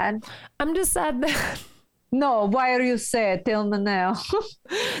you sad? I'm just sad that... No, why are you sad? Tell me now.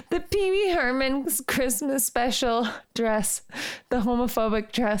 The Pee Wee Herman's Christmas special dress, the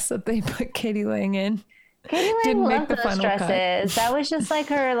homophobic dress that they put Katie Lang in. Katie Lang loved those dresses. That was just like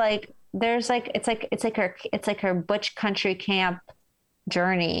her, like, there's like, it's like her butch country camp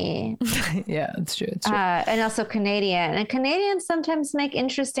journey. Yeah, it's true. It's true. And also Canadian. And Canadians sometimes make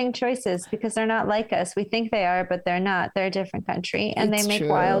interesting choices because they're not like us. We think they are, but they're not. They're a different country. And they make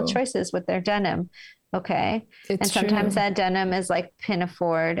wild choices with their denim. Okay. And sometimes that denim is like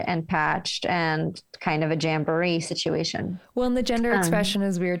pinafore and patched and kind of a jamboree situation. Well, and the gender expression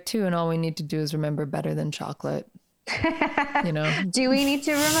is weird too. And all we need to do is remember better than chocolate. You know? Do we need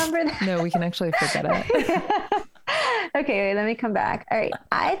to remember that? No, we can actually forget it. Okay, wait, let me come back. All right.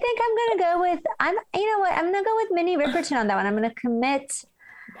 I think I'm going to go with, I'm going to go with Minnie Riperton on that one. I'm going to commit.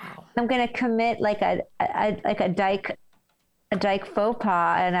 Wow. I'm going to commit like a dyke faux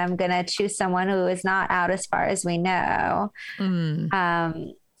pas, and I'm going to choose someone who is not out as far as we know.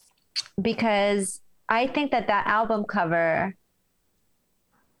 Because I think that album cover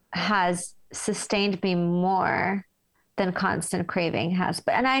has sustained me more than Constant Craving has.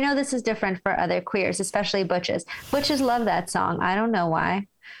 And I know this is different for other queers, especially butches. Butches love that song. I don't know why.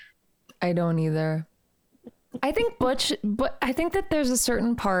 I don't either. I think I think that there's a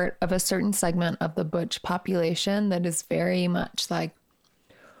certain part of a certain segment of the butch population that is very much like,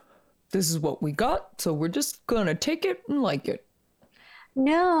 this is what we got, so we're just gonna take it and like it.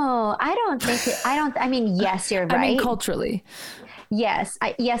 No, I don't think it, I mean, yes, you're right. I mean, culturally. Yes,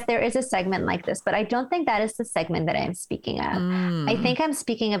 yes, there is a segment like this, but I don't think that is the segment that I'm speaking of. I think I'm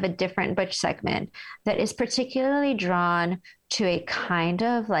speaking of a different butch segment that is particularly drawn to a kind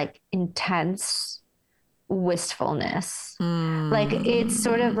of like intense wistfulness. Like it's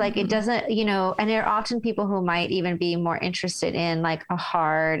sort of like it doesn't, and there are often people who might even be more interested in like a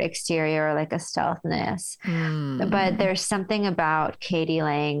hard exterior or like a stealthness. But there's something about Katie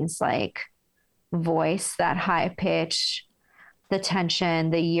Lang's like voice, that high pitch, the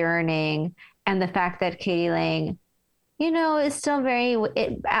tension, the yearning, and the fact that Katie Lang, is still very,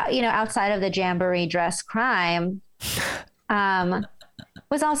 outside of the jamboree dress crime,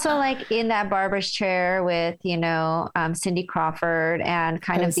 was also like in that barber's chair with, Cindy Crawford and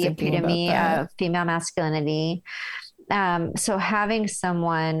kind of the epitome of female masculinity. So having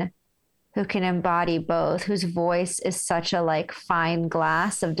someone who can embody both, whose voice is such a like fine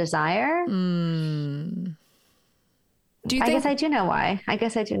glass of desire. I guess I do know why.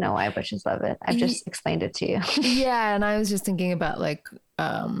 Butches love it. I've just explained it to you. Yeah. And I was just thinking about like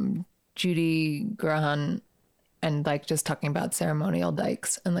Judy Graham and like just talking about ceremonial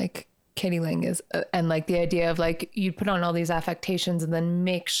dykes, and like Katie Lang is, and like the idea of like you put on all these affectations and then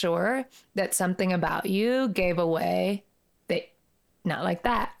make sure that something about you gave away that not like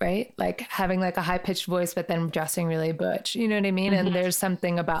that, right? Like having like a high pitched voice, but then dressing really butch, you know what I mean? And there's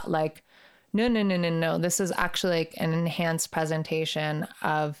something about like, no. This is actually like an enhanced presentation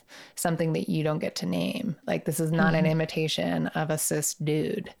of something that you don't get to name. Like this is not an imitation of a cis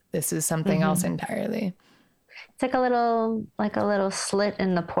dude. This is something else entirely. It's like a little slit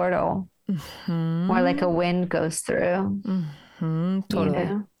in the portal where like a wind goes through.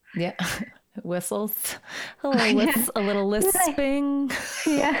 Totally. Yeah. Whistles. A little lisping.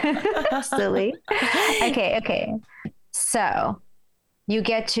 Yeah. Silly. Okay. So you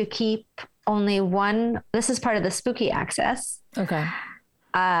get to keep only one. This is part of the spooky access. Okay.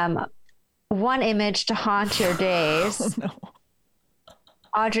 One image to haunt your days. Oh, no.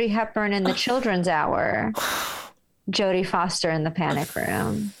 Audrey Hepburn in The Children's Hour. Jodie Foster in The Panic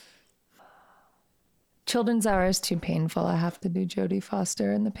Room. Children's Hour is too painful. I have to do Jodie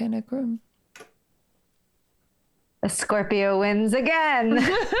Foster in The Panic Room. The Scorpio wins again.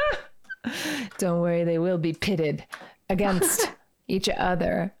 Don't worry, they will be pitted against each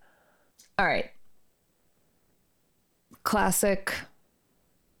other. All right. Classic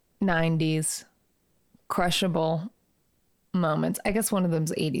 90s crushable moments. I guess one of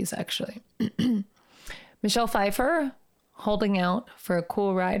them's 80s, actually. Michelle Pfeiffer holding out for a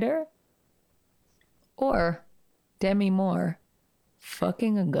cool rider, or Demi Moore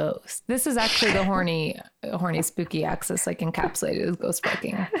fucking a ghost. This is actually the horny spooky axis, like encapsulated as ghost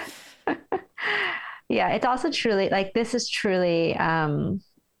fucking. Yeah, it's also truly like this is truly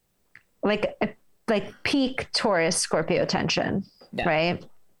like peak Taurus Scorpio tension, right?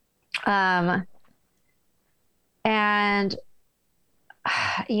 And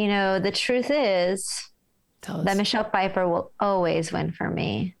the truth is that Michelle Pfeiffer will always win for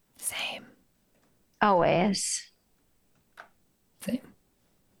me. Same. Always. Same.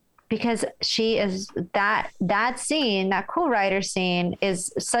 Because she is that scene, that Cool Rider scene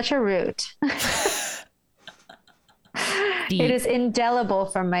is such a root. It is indelible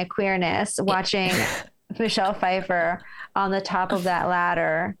from my queerness watching Michelle Pfeiffer on the top of that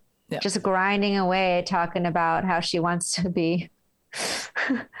ladder, just grinding away, talking about how she wants to be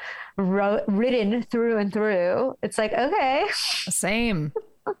ridden through and through. It's like, okay. Same.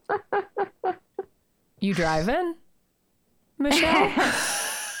 You driving, Michelle?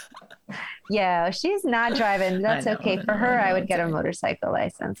 Yeah, she's not driving. That's okay. For her, I would get a motorcycle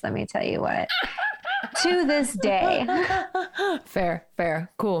license. Let me tell you what. To this day. Fair.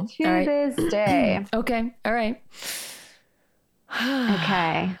 Cool. To this day. Okay. All right.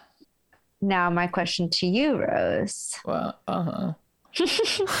 Okay. Now my question to you, Rose. Well, I'm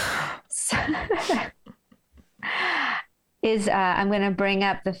going to bring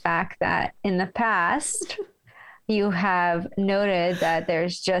up the fact that in the past, you have noted that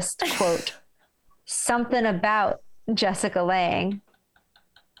there's just, quote, something about Jessica Lange.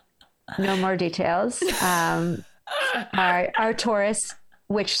 No more details. Our Taurus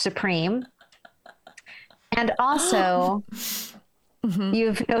Witch Supreme. And also,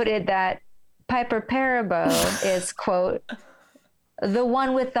 you've noted that Piper Perabo is, quote, the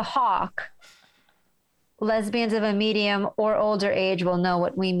one with the hawk. Lesbians of a medium or older age will know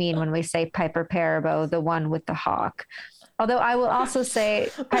what we mean when we say Piper Perabo, the one with the hawk. Although I will also say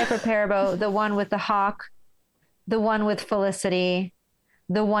Piper Perabo, the one with the hawk, the one with Felicity,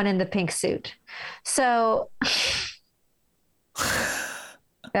 the one in the pink suit. So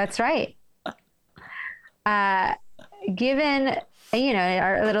That's right. Given,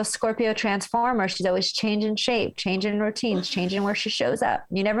 our little Scorpio transformer, she's always changing shape, changing routines, changing where she shows up.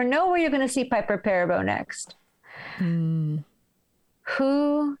 You never know where you're going to see Piper Perabo next. Who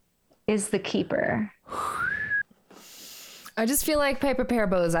is the keeper? I just feel like Piper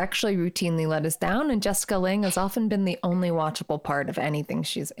Perabo has actually routinely let us down, and Jessica Lange has often been the only watchable part of anything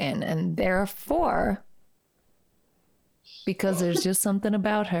she's in. And therefore, because there's just something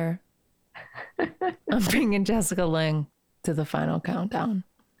about her, I'm bringing Jessica Lange to the final countdown.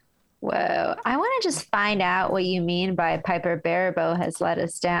 Whoa. I want to just find out what you mean by Piper Perabo has let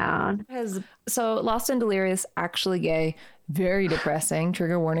us down. So Lost and Delirious, actually gay, very depressing,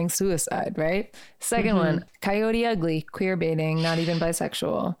 trigger warning, suicide, right? Second one, Coyote Ugly, queer baiting, not even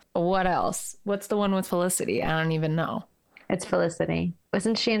bisexual. What else? What's the one with Felicity? I don't even know. It's Felicity.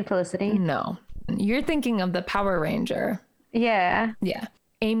 Wasn't she in Felicity? No. You're thinking of the Power Ranger. Yeah. Yeah.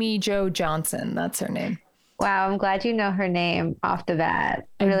 Amy Jo Johnson, that's her name. Wow, I'm glad you know her name off the bat.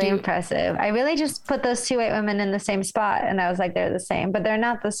 Really impressive. I really just put those two white women in the same spot, and I was like, they're the same, but they're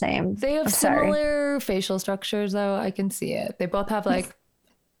not the same. They have similar facial structures, though. I can see it. They both have it's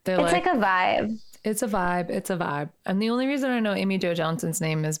like a vibe. It's a vibe. It's a vibe. And the only reason I know Amy Jo Johnson's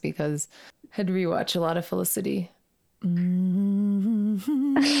name is because I had rewatched a lot of Felicity.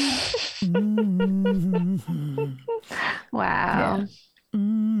 Wow. Yeah.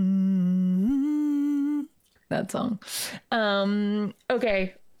 That song.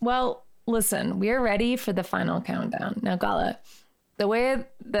 Okay. Well, listen, we are ready for the final countdown. Now, Gala, the way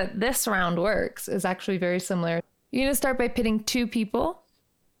that this round works is actually very similar. You're going to start by pitting two people,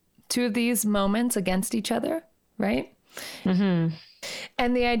 two of these moments against each other, right? Mm-hmm.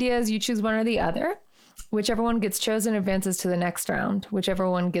 And the idea is you choose one or the other. Whichever one gets chosen advances to the next round. Whichever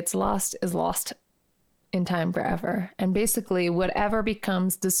one gets lost is lost in time forever. And basically whatever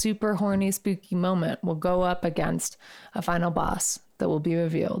becomes the super horny spooky moment will go up against a final boss that will be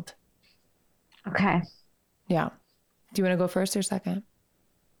revealed. Okay. Yeah. Do you want to go first or second?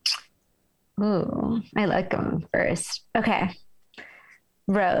 Ooh, I like going first. Okay.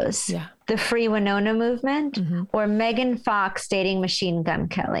 Rose. Yeah. The Free Winona movement or Megan Fox dating Machine Gun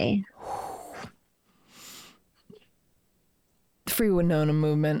Kelly? Free Winona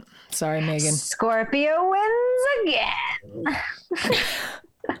movement. Sorry, Megan. Scorpio wins again.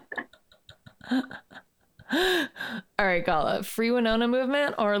 All right, Gala. Free Winona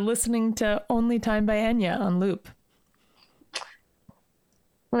movement or listening to Only Time by Enya on loop?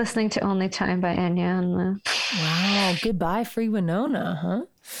 Listening to Only Time by Enya on loop. Wow. Goodbye, Free Winona, huh?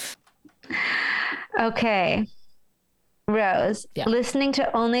 Okay. Rose, listening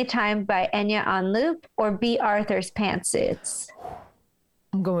to Only Time by Enya on loop or B. Arthur's Pantsuits?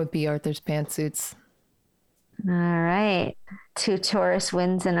 I'm going with B. Arthur's Pantsuits. All right. 2 Taurus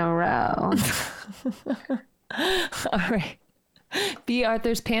wins in a row. All right. B.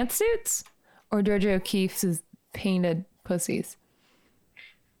 Arthur's Pantsuits or Georgia O'Keeffe's Painted Pussies?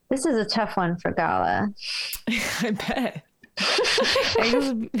 This is a tough one for Gala. I bet.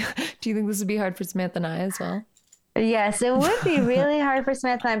 Do you think this would be hard for Samantha and I as well? Yes, it would be really hard for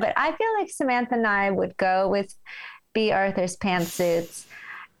Samantha and I, but I feel like Samantha and I would go with B. Arthur's Pantsuits.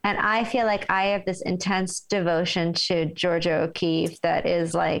 And I feel like I have this intense devotion to Georgia O'Keeffe that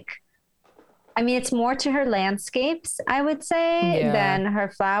is like, I mean, it's more to her landscapes, I would say, than her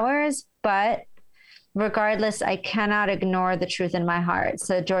flowers. But regardless, I cannot ignore the truth in my heart.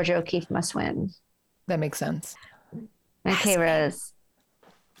 So Georgia O'Keeffe must win. That makes sense. Okay, Rose.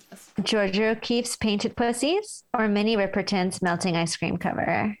 Georgia O'Keeffe's Painted Pussies or Minnie Riperton's Melting Ice Cream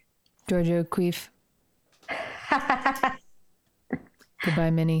cover? Georgia O'Keeffe.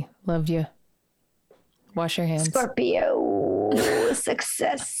 Goodbye, Minnie. Love you. Wash your hands. Scorpio.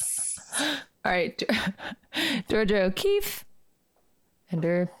 Success. All right. Georgia O'Keeffe and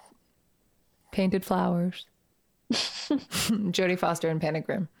her painted flowers. Jodie Foster and Panic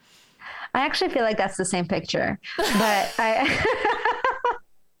Room. I actually feel like that's the same picture, but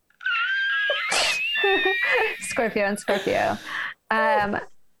Scorpio and Scorpio.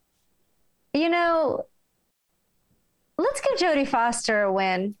 Let's give Jodie Foster a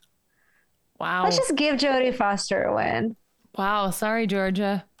win. Wow. Let's just give Jodie Foster a win. Wow. Sorry,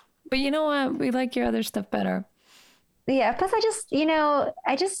 Georgia. But you know what? We like your other stuff better. Yeah. Plus, I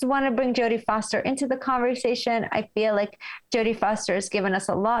just want to bring Jodie Foster into the conversation. I feel like Jodie Foster has given us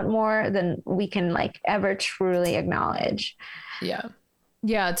a lot more than we can ever truly acknowledge. Yeah.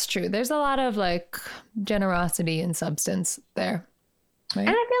 Yeah, it's true. There's a lot of generosity and substance there. Right?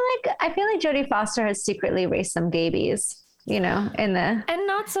 And I feel like Jodie Foster has secretly raised some babies, and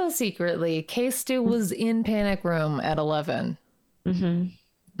not so secretly. K-Stu was in Panic Room at 11. Mm-hmm.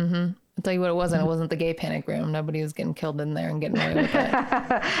 I'll tell you what it wasn't. It wasn't the gay panic room. Nobody was getting killed in there and getting away with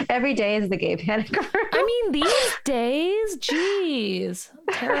it. Every day is the gay panic room. I mean, these days, geez,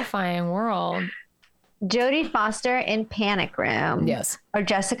 terrifying world. Jodie Foster in Panic Room. Yes. Or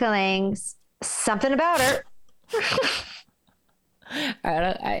Jessica Lange's Something About Her. All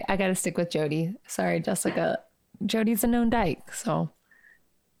right, I got to stick with Jodie. Sorry, Jessica. Jodie's a known dyke, so.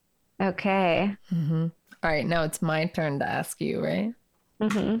 Okay. All right, now it's my turn to ask you, right?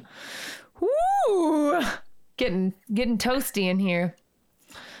 Woo! Getting toasty in here.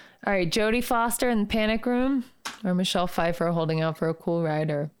 All right, Jodie Foster in the Panic Room or Michelle Pfeiffer holding out for a cool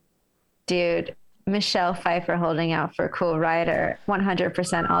rider? Dude, Michelle Pfeiffer holding out for a cool rider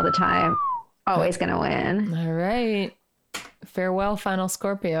 100% all the time. Always going to win. All right. Farewell, final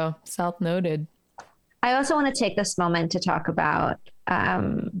Scorpio. South noted. I also want to take this moment to talk about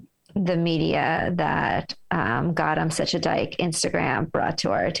the media that God, I'm Such a Dyke Instagram brought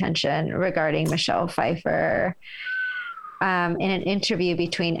to our attention regarding Michelle Pfeiffer. In an interview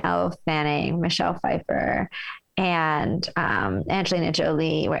between Elle Fanning, Michelle Pfeiffer, and Angelina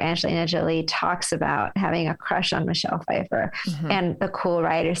Jolie, where Angelina Jolie talks about having a crush on Michelle Pfeiffer and the cool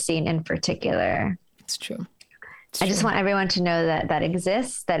rider scene in particular. It's true. I just want everyone to know that that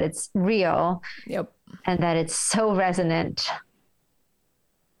exists, that it's real, and that it's so resonant.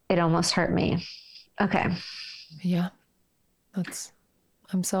 It almost hurt me. Okay. Yeah.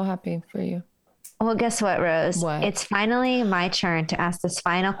 I'm so happy for you. Well, guess what, Rose? What? It's finally my turn to ask this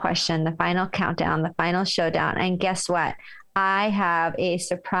final question, the final countdown, the final showdown. And guess what? I have a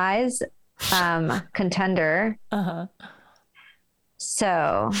surprise contender.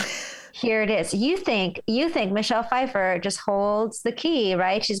 So here it is. You think Michelle Pfeiffer just holds the key,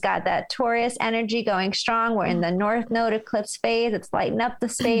 right? She's got that Taurus energy going strong. We're in the North Node eclipse phase. It's lighting up the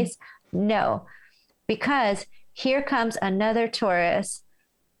space. No, because here comes another Taurus.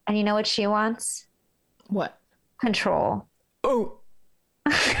 And you know what she wants? What? Control. Oh.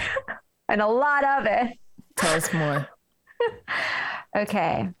 And a lot of it. Tell us more.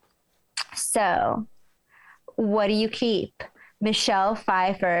 Okay. So what do you keep? Michelle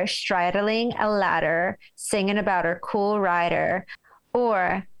Pfeiffer straddling a ladder, singing about her cool rider,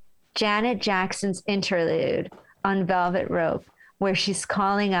 or Janet Jackson's interlude on Velvet Rope, where she's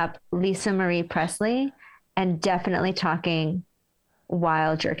calling up Lisa Marie Presley and definitely talking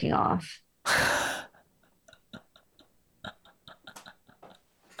while jerking off.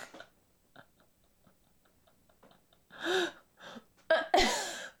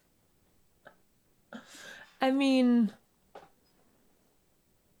 I mean,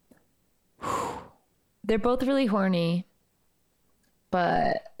 they're both really horny,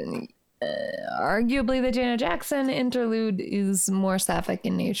 but arguably the Janet Jackson interlude is more sapphic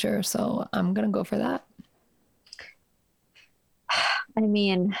in nature, so I'm gonna go for that. I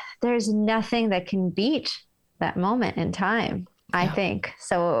mean, there's nothing that can beat that moment in time, I think.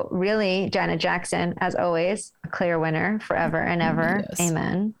 So really, Janet Jackson, as always, a clear winner forever and ever. Yes.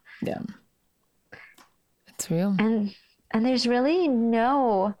 Amen. Yeah. It's real. And there's really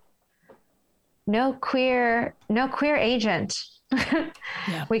no queer agent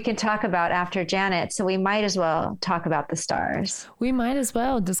we can talk about after Janet. So we might as well talk about the stars. We might as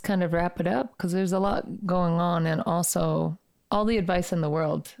well just kind of wrap it up because there's a lot going on, and also all the advice in the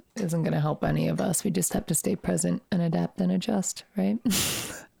world isn't going to help any of us. We just have to stay present and adapt and adjust, right?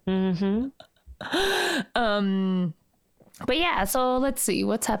 But yeah, so let's see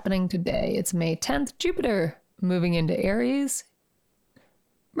what's happening today. It's May 10th. Jupiter moving into Aries.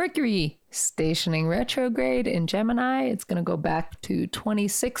 Mercury stationing retrograde in Gemini. It's going to go back to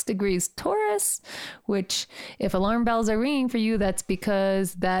 26 degrees Taurus, which if alarm bells are ringing for you, that's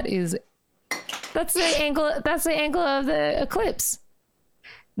because that's the angle of the eclipse.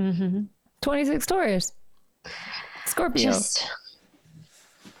 26 Taurus. Scorpio.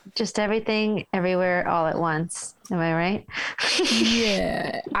 Just everything, everywhere, all at once. Am I right?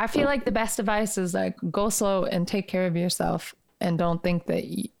 Yeah. I feel like the best advice is like go slow and take care of yourself, and don't think that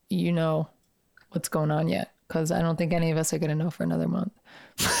you know what's going on yet, because I don't think any of us are going to know for another month.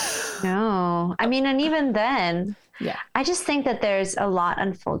 No. I mean, and even then, yeah, I just think that there's a lot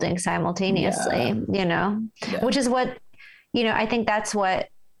unfolding simultaneously, which is what, I think that's what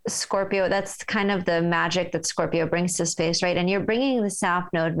Scorpio, that's kind of the magic that Scorpio brings to space, right? And you're bringing the South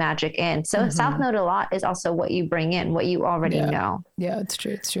Node magic in. So South Node a lot is also what you bring in, what you already know. Yeah, it's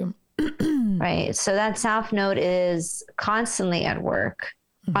true. It's true. Right. So that South Node is constantly at work,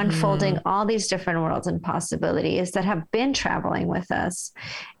 unfolding all these different worlds and possibilities that have been traveling with us.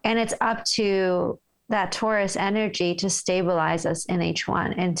 And it's up to that Taurus energy to stabilize us in each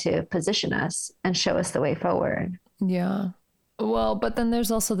one and to position us and show us the way forward. Yeah. Well, but then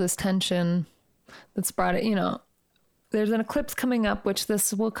there's also this tension that's brought it, there's an eclipse coming up, which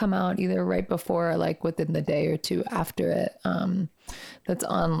this will come out either right before or like within the day or two after it. That's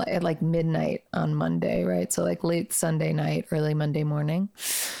on at like midnight on Monday, right? So like late Sunday night, early Monday morning.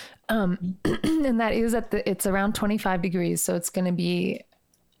 And that is it's around 25 degrees. So it's going to be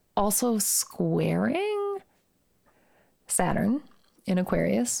also squaring Saturn in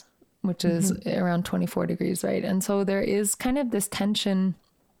Aquarius, which is around 24 degrees, right? And so there is kind of this tension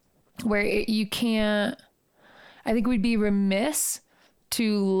where you can't, I think we'd be remiss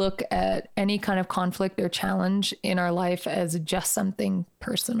to look at any kind of conflict or challenge in our life as just something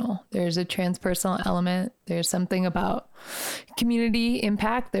personal. There's a transpersonal element. There's something about community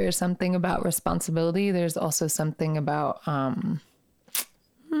impact. There's something about responsibility. There's also something about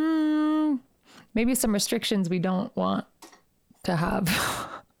maybe some restrictions we don't want to have.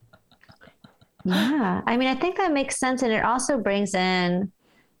 Yeah. I mean, I think that makes sense. And it also brings in,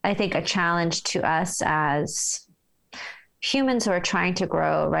 I think, a challenge to us as humans who are trying to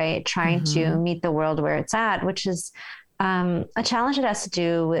grow, right? Trying to meet the world where it's at, which is a challenge that has to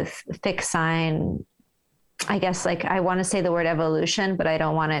do with fixed sign. I guess, like, I want to say the word evolution, but I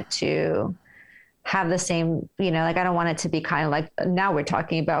don't want it to have the same, like, I don't want it to be kind of like, now we're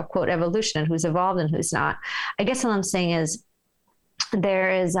talking about quote evolution and who's evolved and who's not. I guess what I'm saying is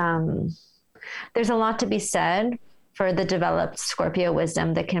there's a lot to be said for the developed Scorpio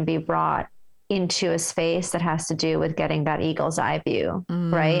wisdom that can be brought into a space that has to do with getting that eagle's eye view,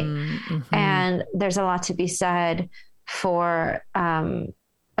 right? And there's a lot to be said for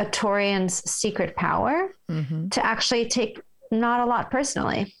a Taurian's secret power to actually take not a lot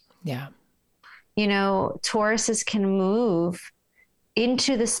personally. Yeah. Tauruses can move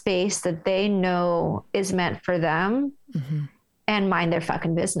into the space that they know is meant for them and mind their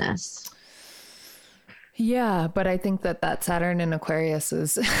fucking business. Yeah, but I think that Saturn in Aquarius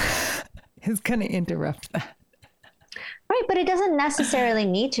is going to interrupt that. Right, but it doesn't necessarily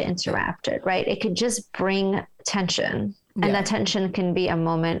need to interrupt it, right? It could just bring tension. And that tension can be a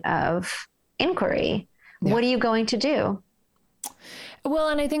moment of inquiry. Yeah. What are you going to do? Well,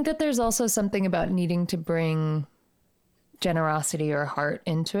 and I think that there's also something about needing to bring generosity or heart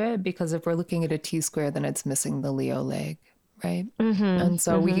into it, because if we're looking at a T-square, then it's missing the Leo leg. Right. And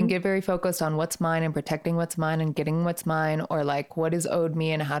so we can get very focused on what's mine and protecting what's mine and getting what's mine, or like what is owed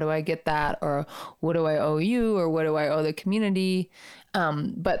me and how do I get that, or what do I owe you, or what do I owe the community?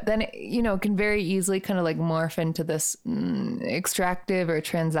 But then, it can very easily kind of like morph into this extractive or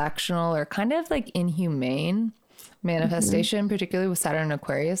transactional or kind of like inhumane manifestation, particularly with Saturn and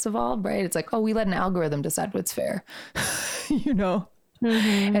Aquarius evolved, right? It's like, oh, we let an algorithm decide what's fair,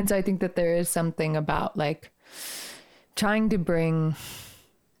 And so I think that there is something about like trying to bring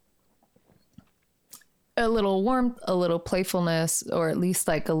a little warmth, a little playfulness, or at least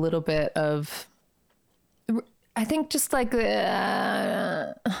like a little bit of, I think just like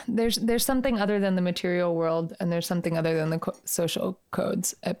there's something other than the material world, and there's something other than the social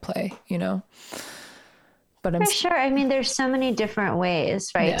codes at play, But for sure. I mean, there's so many different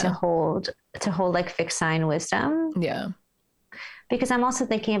ways, right, to hold like fixed sign wisdom. Yeah. Because I'm also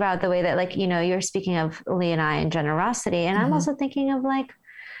thinking about the way that, like, you're speaking of leonine generosity, and I'm also thinking of like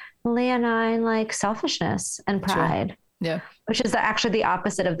leonine, like selfishness and pride. Sure. Yeah. Which is actually the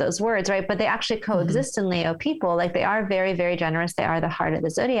opposite of those words, right? But they actually coexist in Leo people. Like, they are very, very generous. They are the heart of the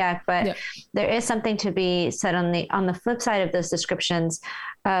zodiac, but there is something to be said on the flip side of those descriptions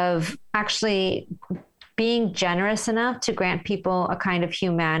of actually being generous enough to grant people a kind of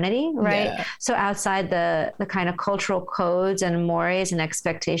humanity, right? Yeah. So outside the kind of cultural codes and mores and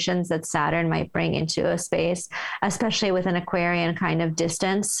expectations that Saturn might bring into a space, especially with an Aquarian kind of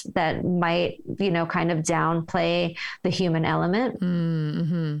distance that might, kind of downplay the human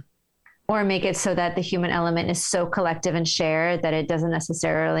element. Or make it so that the human element is so collective and shared that it doesn't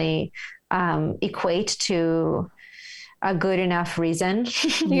necessarily equate to a good enough reason,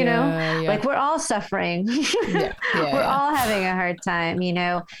 like we're all suffering. We're all having a hard time,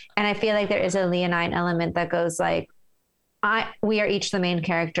 and I feel like there is a leonine element that goes like, we are each the main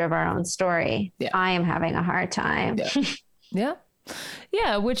character of our own story. Yeah. I am having a hard time.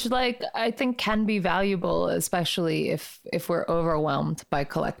 Yeah. Which, like, I think can be valuable, especially if we're overwhelmed by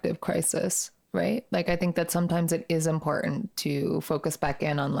collective crisis. Right. Like, I think that sometimes it is important to focus back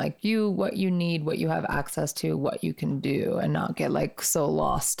in on like what you need, what you have access to, what you can do, and not get like so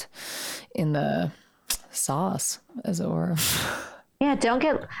lost in the sauce, as it were. Yeah. Don't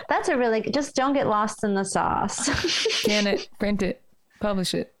get lost in the sauce. Scan it, print it,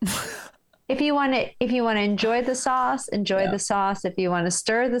 publish it. If you want to enjoy the sauce, enjoy the sauce. If you want to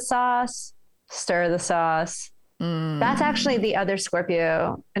stir the sauce, stir the sauce. That's actually the other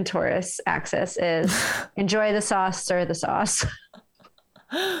Scorpio and Taurus axis is enjoy the sauce, stir the sauce.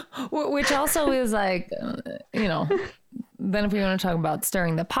 Which also is like, then if we want to talk about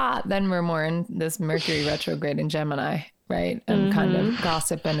stirring the pot, then we're more in this Mercury retrograde in Gemini, right? And kind of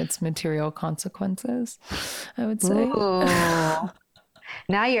gossip and its material consequences, I would say. Ooh.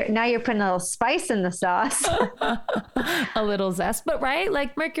 Now you're putting a little spice in the sauce. A little zest, but right,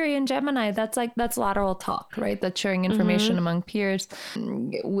 like Mercury and Gemini, that's lateral talk, right? That's sharing information among peers,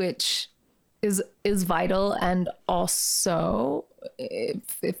 which is vital. And also,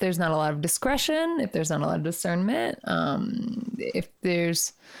 if there's not a lot of discretion, if there's not a lot of discernment, if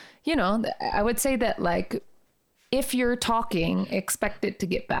there's, I would say that like if you're talking, expect it to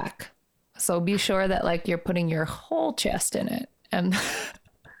get back. So be sure that like you're putting your whole chest in it. And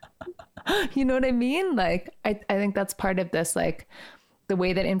you know what I mean? Like, I think that's part of this, like the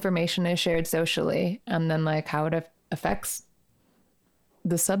way that information is shared socially and then like how it affects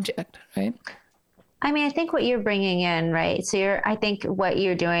the subject, right? I mean, I think what you're bringing in, right? So I think what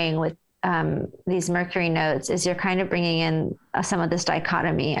you're doing with these Mercury notes is you're kind of bringing in some of this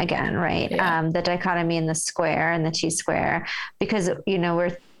dichotomy again, right? Yeah. The dichotomy in the square and the T-square, because,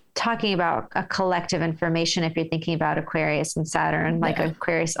 we're talking about a collective information. If you're thinking about Aquarius and Saturn, like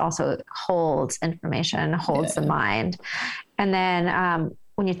Aquarius also holds information, holds the mind. And then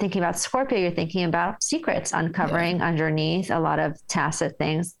when you're thinking about Scorpio, you're thinking about secrets, uncovering underneath a lot of tacit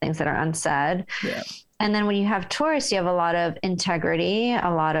things that are unsaid. Yeah. And then when you have Taurus, you have a lot of integrity, a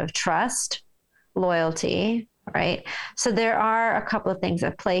lot of trust, loyalty, right? So there are a couple of things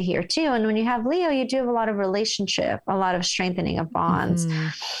at play here too. And when you have Leo, you do have a lot of relationship, a lot of strengthening of bonds,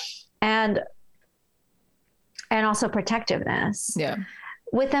 and also protectiveness. Yeah.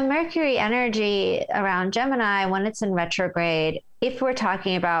 With the Mercury energy around Gemini, when it's in retrograde, if we're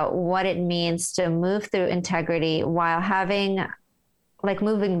talking about what it means to move through integrity while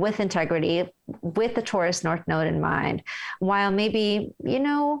moving with integrity, with the Taurus North Node in mind, while maybe,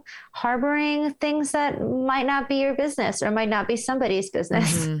 harboring things that might not be your business or might not be somebody's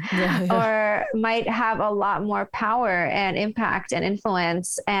business, or might have a lot more power and impact and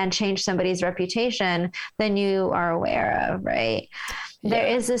influence and change somebody's reputation than you are aware of, right? Yeah. There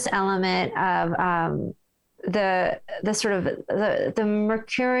is this element of the sort of the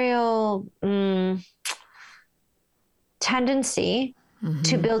mercurial tendency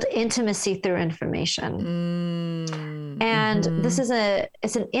to build intimacy through information. And this is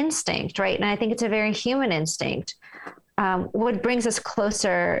it's an instinct, right? And I think it's a very human instinct. What brings us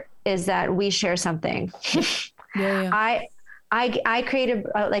closer is that we share something. I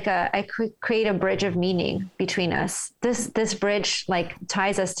create a bridge of meaning between us. This bridge like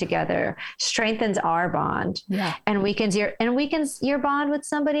ties us together, strengthens our bond, and weakens your bond with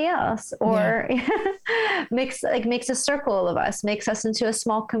somebody else, or makes a circle of us, makes us into a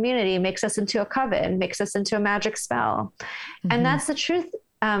small community, makes us into a coven, makes us into a magic spell. And that's the truth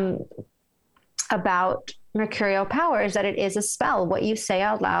about mercurial power, is that it is a spell. What you say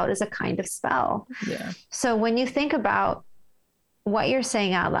out loud is a kind of spell. Yeah. So when you think about what you're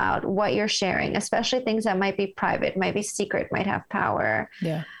saying out loud, what you're sharing, especially things that might be private, might be secret, might have power.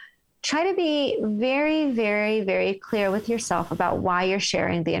 Yeah. Try to be very, very, very clear with yourself about why you're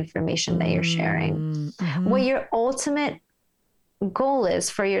sharing the information that you're sharing, what your ultimate goal is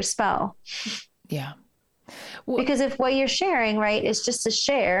for your spell. Yeah. Well, because if what you're sharing, right, is just to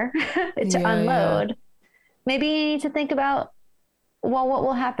share, to unload, maybe you need to think about, well, what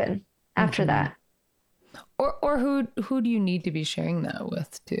will happen after that? Or who do you need to be sharing that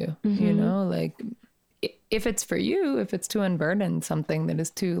with too? Like if it's for you, if it's to unburden something that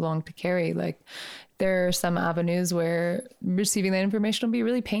is too long to carry, like there are some avenues where receiving that information will be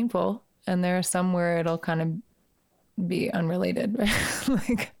really painful. And there are some where it'll kind of be unrelated, right?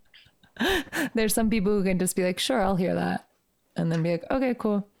 Like there's some people who can just be like, sure, I'll hear that. And then be like, okay,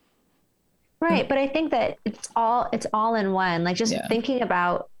 cool. Right. But I think that it's all in one, like just thinking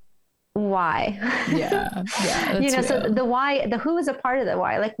about why. So the why, the who is a part of the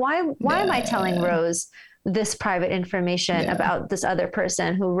why. Like why am I telling Rose this private information about this other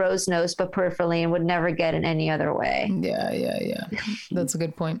person who Rose knows but peripherally and would never get in any other way? Yeah. That's a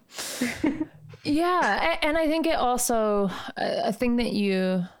good point. And I think it also a thing that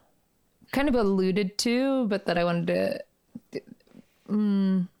you kind of alluded to, but that I wanted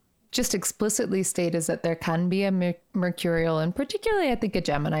to just explicitly state is that there can be a mercurial and particularly I think a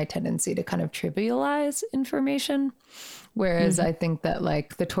Gemini tendency to kind of trivialize information. Whereas I think that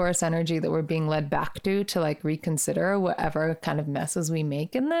like the Taurus energy that we're being led back to like reconsider whatever kind of messes we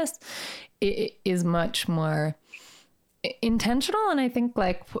make in this, it is much more intentional. And I think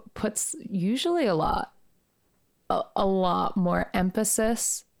like puts usually a lot a lot more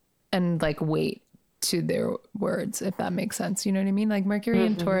emphasis and like weight to their words, if that makes sense. You know what I mean? Like Mercury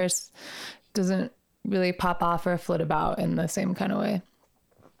in Taurus doesn't really pop off or float about in the same kind of way.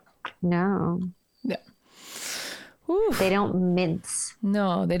 No. Yeah. They don't mince.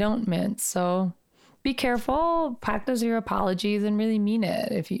 No, they don't mince. So be careful, practice your apologies, and really mean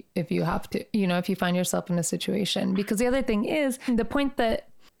it if you have to, you know, if you find yourself in a situation. Because the other thing is the point that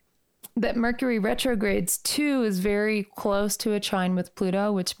Mercury retrogrades too is very close to a trine with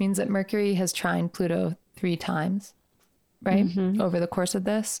Pluto, which means that Mercury has trined Pluto 3 times, right? Over the course of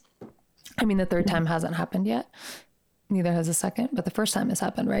this. I mean, the third time hasn't happened yet. Neither has the second, but the first time has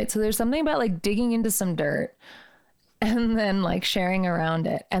happened, right? So there's something about like digging into some dirt and then like sharing around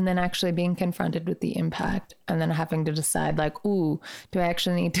it and then actually being confronted with the impact and then having to decide like, ooh, do I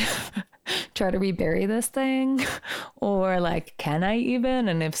actually need to try to rebury this thing? Or like, can I even?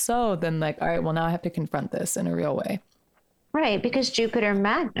 And if so, then like, all right, well, now I have to confront this in a real way. Right, because Jupiter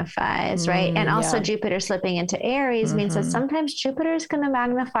magnifies, right? And also Jupiter slipping into Aries means that sometimes Jupiter is going to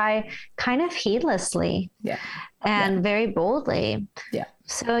magnify kind of heedlessly and very boldly. Yeah.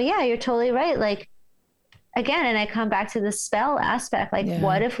 So yeah, you're totally right. Like, again, and I come back to the spell aspect, like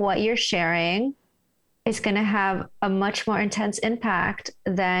what if what you're sharing is going to have a much more intense impact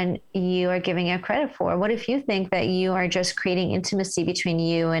than you are giving it credit for? What if you think that you are just creating intimacy between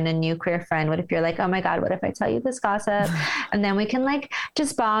you and a new queer friend? What if you're like, oh my God, what if I tell you this gossip? And then we can like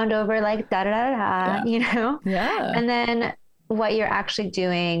just bond over like da da da da, you know? Yeah. And then what you're actually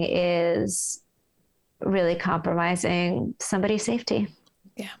doing is really compromising somebody's safety.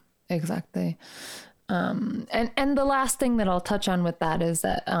 Yeah, exactly. And the last thing that I'll touch on with that is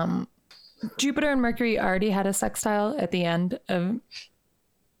that, Jupiter and Mercury already had a sextile at the end of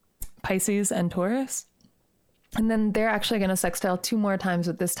Pisces and Taurus. And then they're actually going to sextile 2 more times,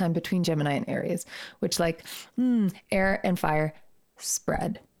 with this time between Gemini and Aries, which like air and fire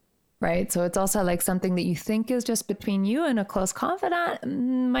spread, right? So it's also like something that you think is just between you and a close confidant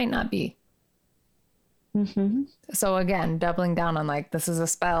might not be. So again, doubling down on like, this is a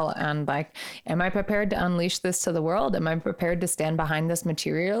spell, and like, am I prepared to unleash this to the world? Am I prepared to stand behind this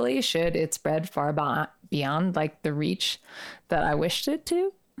materially? Should it spread far beyond like the reach that I wished it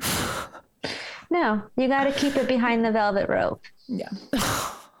to? No, you got to keep it behind the velvet rope. Yeah.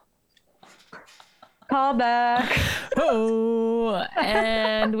 Call back. Oh,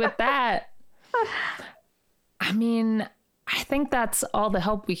 and with that, I mean, I think that's all the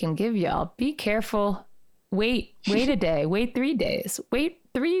help we can give y'all. Be careful. Wait a day, wait 3 days, wait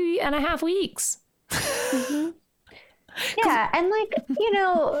 3.5 weeks. Yeah. And like, you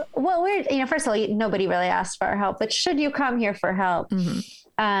know, what we're, you know, first of all, nobody really asked for our help, but should you come here for help?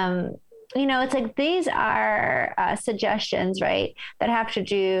 You know, it's like, these are suggestions, right, that have to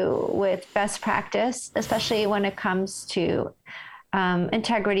do with best practice, especially when it comes to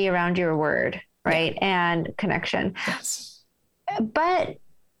integrity around your word, right? And connection. Yes. But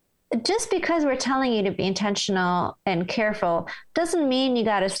just because we're telling you to be intentional and careful doesn't mean you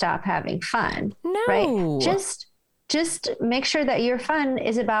got to stop having fun. No. Right? Just make sure that your fun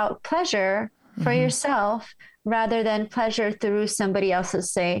is about pleasure for yourself rather than pleasure through somebody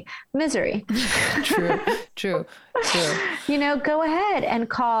else's, say, misery. True. You know, go ahead and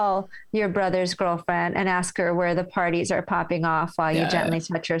call your brother's girlfriend and ask her where the parties are popping off while you gently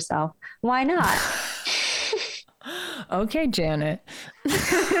touch yourself. Why not? Okay, Janet.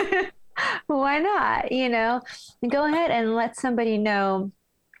 Why not? You know, go ahead and let somebody know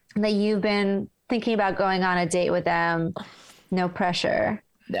that you've been thinking about going on a date with them. No pressure.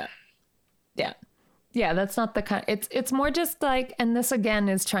 Yeah, that's not the kind. It's more just like, and this again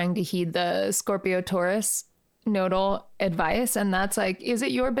is trying to heed the Scorpio Taurus nodal advice, and that's like, is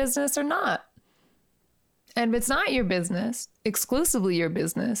it your business or not? And if it's not your business, exclusively your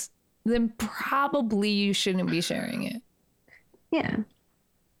business, then probably you shouldn't be sharing it. Yeah.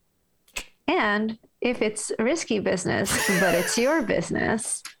 And if it's risky business, but it's your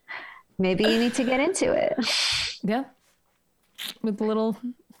business, maybe you need to get into it. Yeah. With a little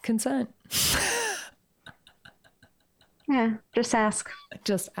consent. Yeah. Just ask.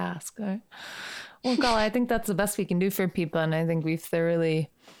 Just ask. All right. Well, Kala, I think that's the best we can do for people. And I think we've thoroughly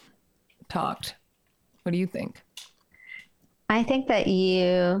talked. What do you think? I think that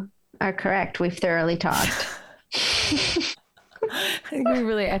you are correct. We've thoroughly talked. I think we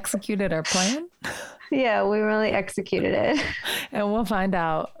really executed our plan. Yeah, we really executed it. And we'll find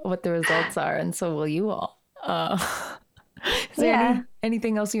out what the results are. And so will you all. Is there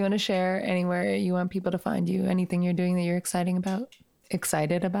anything else you want to share? Anywhere you want people to find you? Anything you're doing that you're excited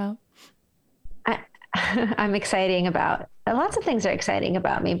about? I'm exciting about lots of things are exciting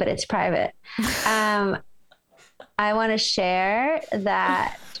about me, but it's private. I want to share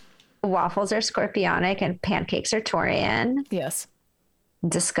that waffles are scorpionic and pancakes are Taurian. Yes.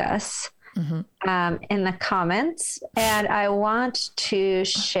 Discuss in the comments. And I want to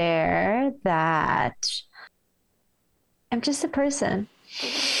share that I'm just a person.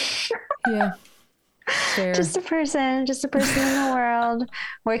 Yeah. Fair. Just a person in the world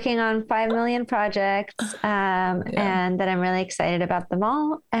working on 5 million projects, and that I'm really excited about them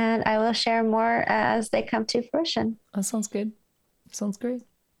all. And I will share more as they come to fruition. That sounds good. Sounds great.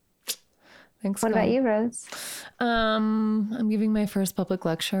 Thanks. What about you, Rose? I'm giving my first public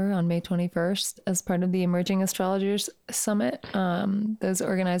lecture on May 21st as part of the Emerging Astrologers Summit. That's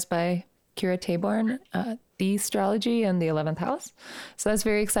organized by Kira Taborn, The Astrology and the 11th House. So that's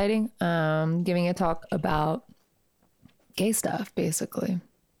very exciting. Giving a talk about gay stuff, basically.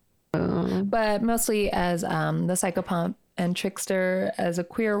 But mostly as the psychopomp and trickster as a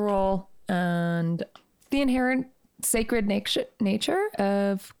queer role and the inherent sacred nature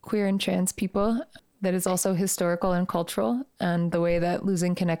of queer and trans people that is also historical and cultural, and the way that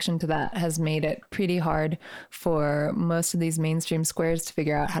losing connection to that has made it pretty hard for most of these mainstream squares to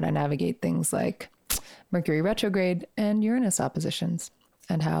figure out how to navigate things like Mercury retrograde and Uranus oppositions,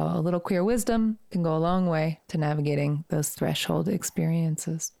 and how a little queer wisdom can go a long way to navigating those threshold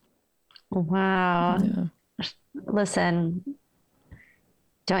experiences. Wow. Yeah. Listen,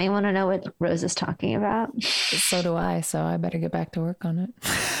 don't you want to know what Rose is talking about? So do I, so I better get back to work on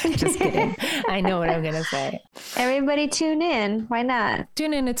it. Just kidding. I know what I'm going to say. Everybody tune in. Why not?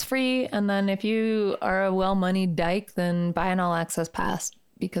 Tune in. It's free. And then if you are a well-moneyed dyke, then buy an all-access pass,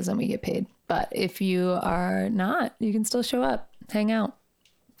 because then we get paid. But if you are not, you can still show up, hang out,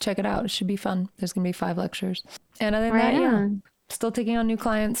 check it out. It should be fun. There's going to be 5 lectures. And other than that, yeah, still taking on new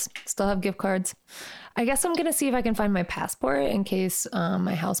clients, still have gift cards. I guess I'm going to see if I can find my passport in case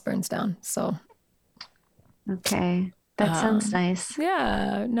my house burns down. So. Okay. That sounds nice.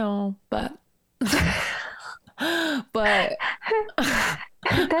 Yeah, no, but. But.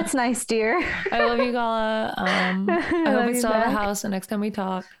 That's nice, dear. I love you, Gala. I hope we still have a house the next time we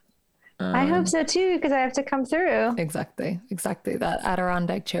talk. I hope so too, because I have to come through. Exactly. That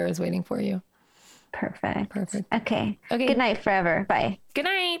Adirondack chair is waiting for you. Perfect. Okay. Good night forever. Bye. Good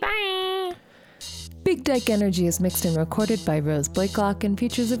night. Bye. Big Dyke Energy is mixed and recorded by Rose Blakelock and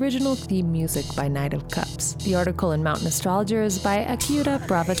features original theme music by Knight of Cups. The article in Mountain Astrologer is by Akira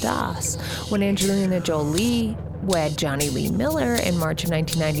Bravadas. When Angelina Jolie wed Johnny Lee Miller in March of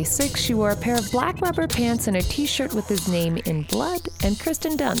 1996, she wore a pair of black rubber pants and a t-shirt with his name in blood, and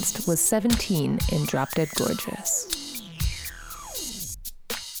Kirsten Dunst was 17 in Drop Dead Gorgeous.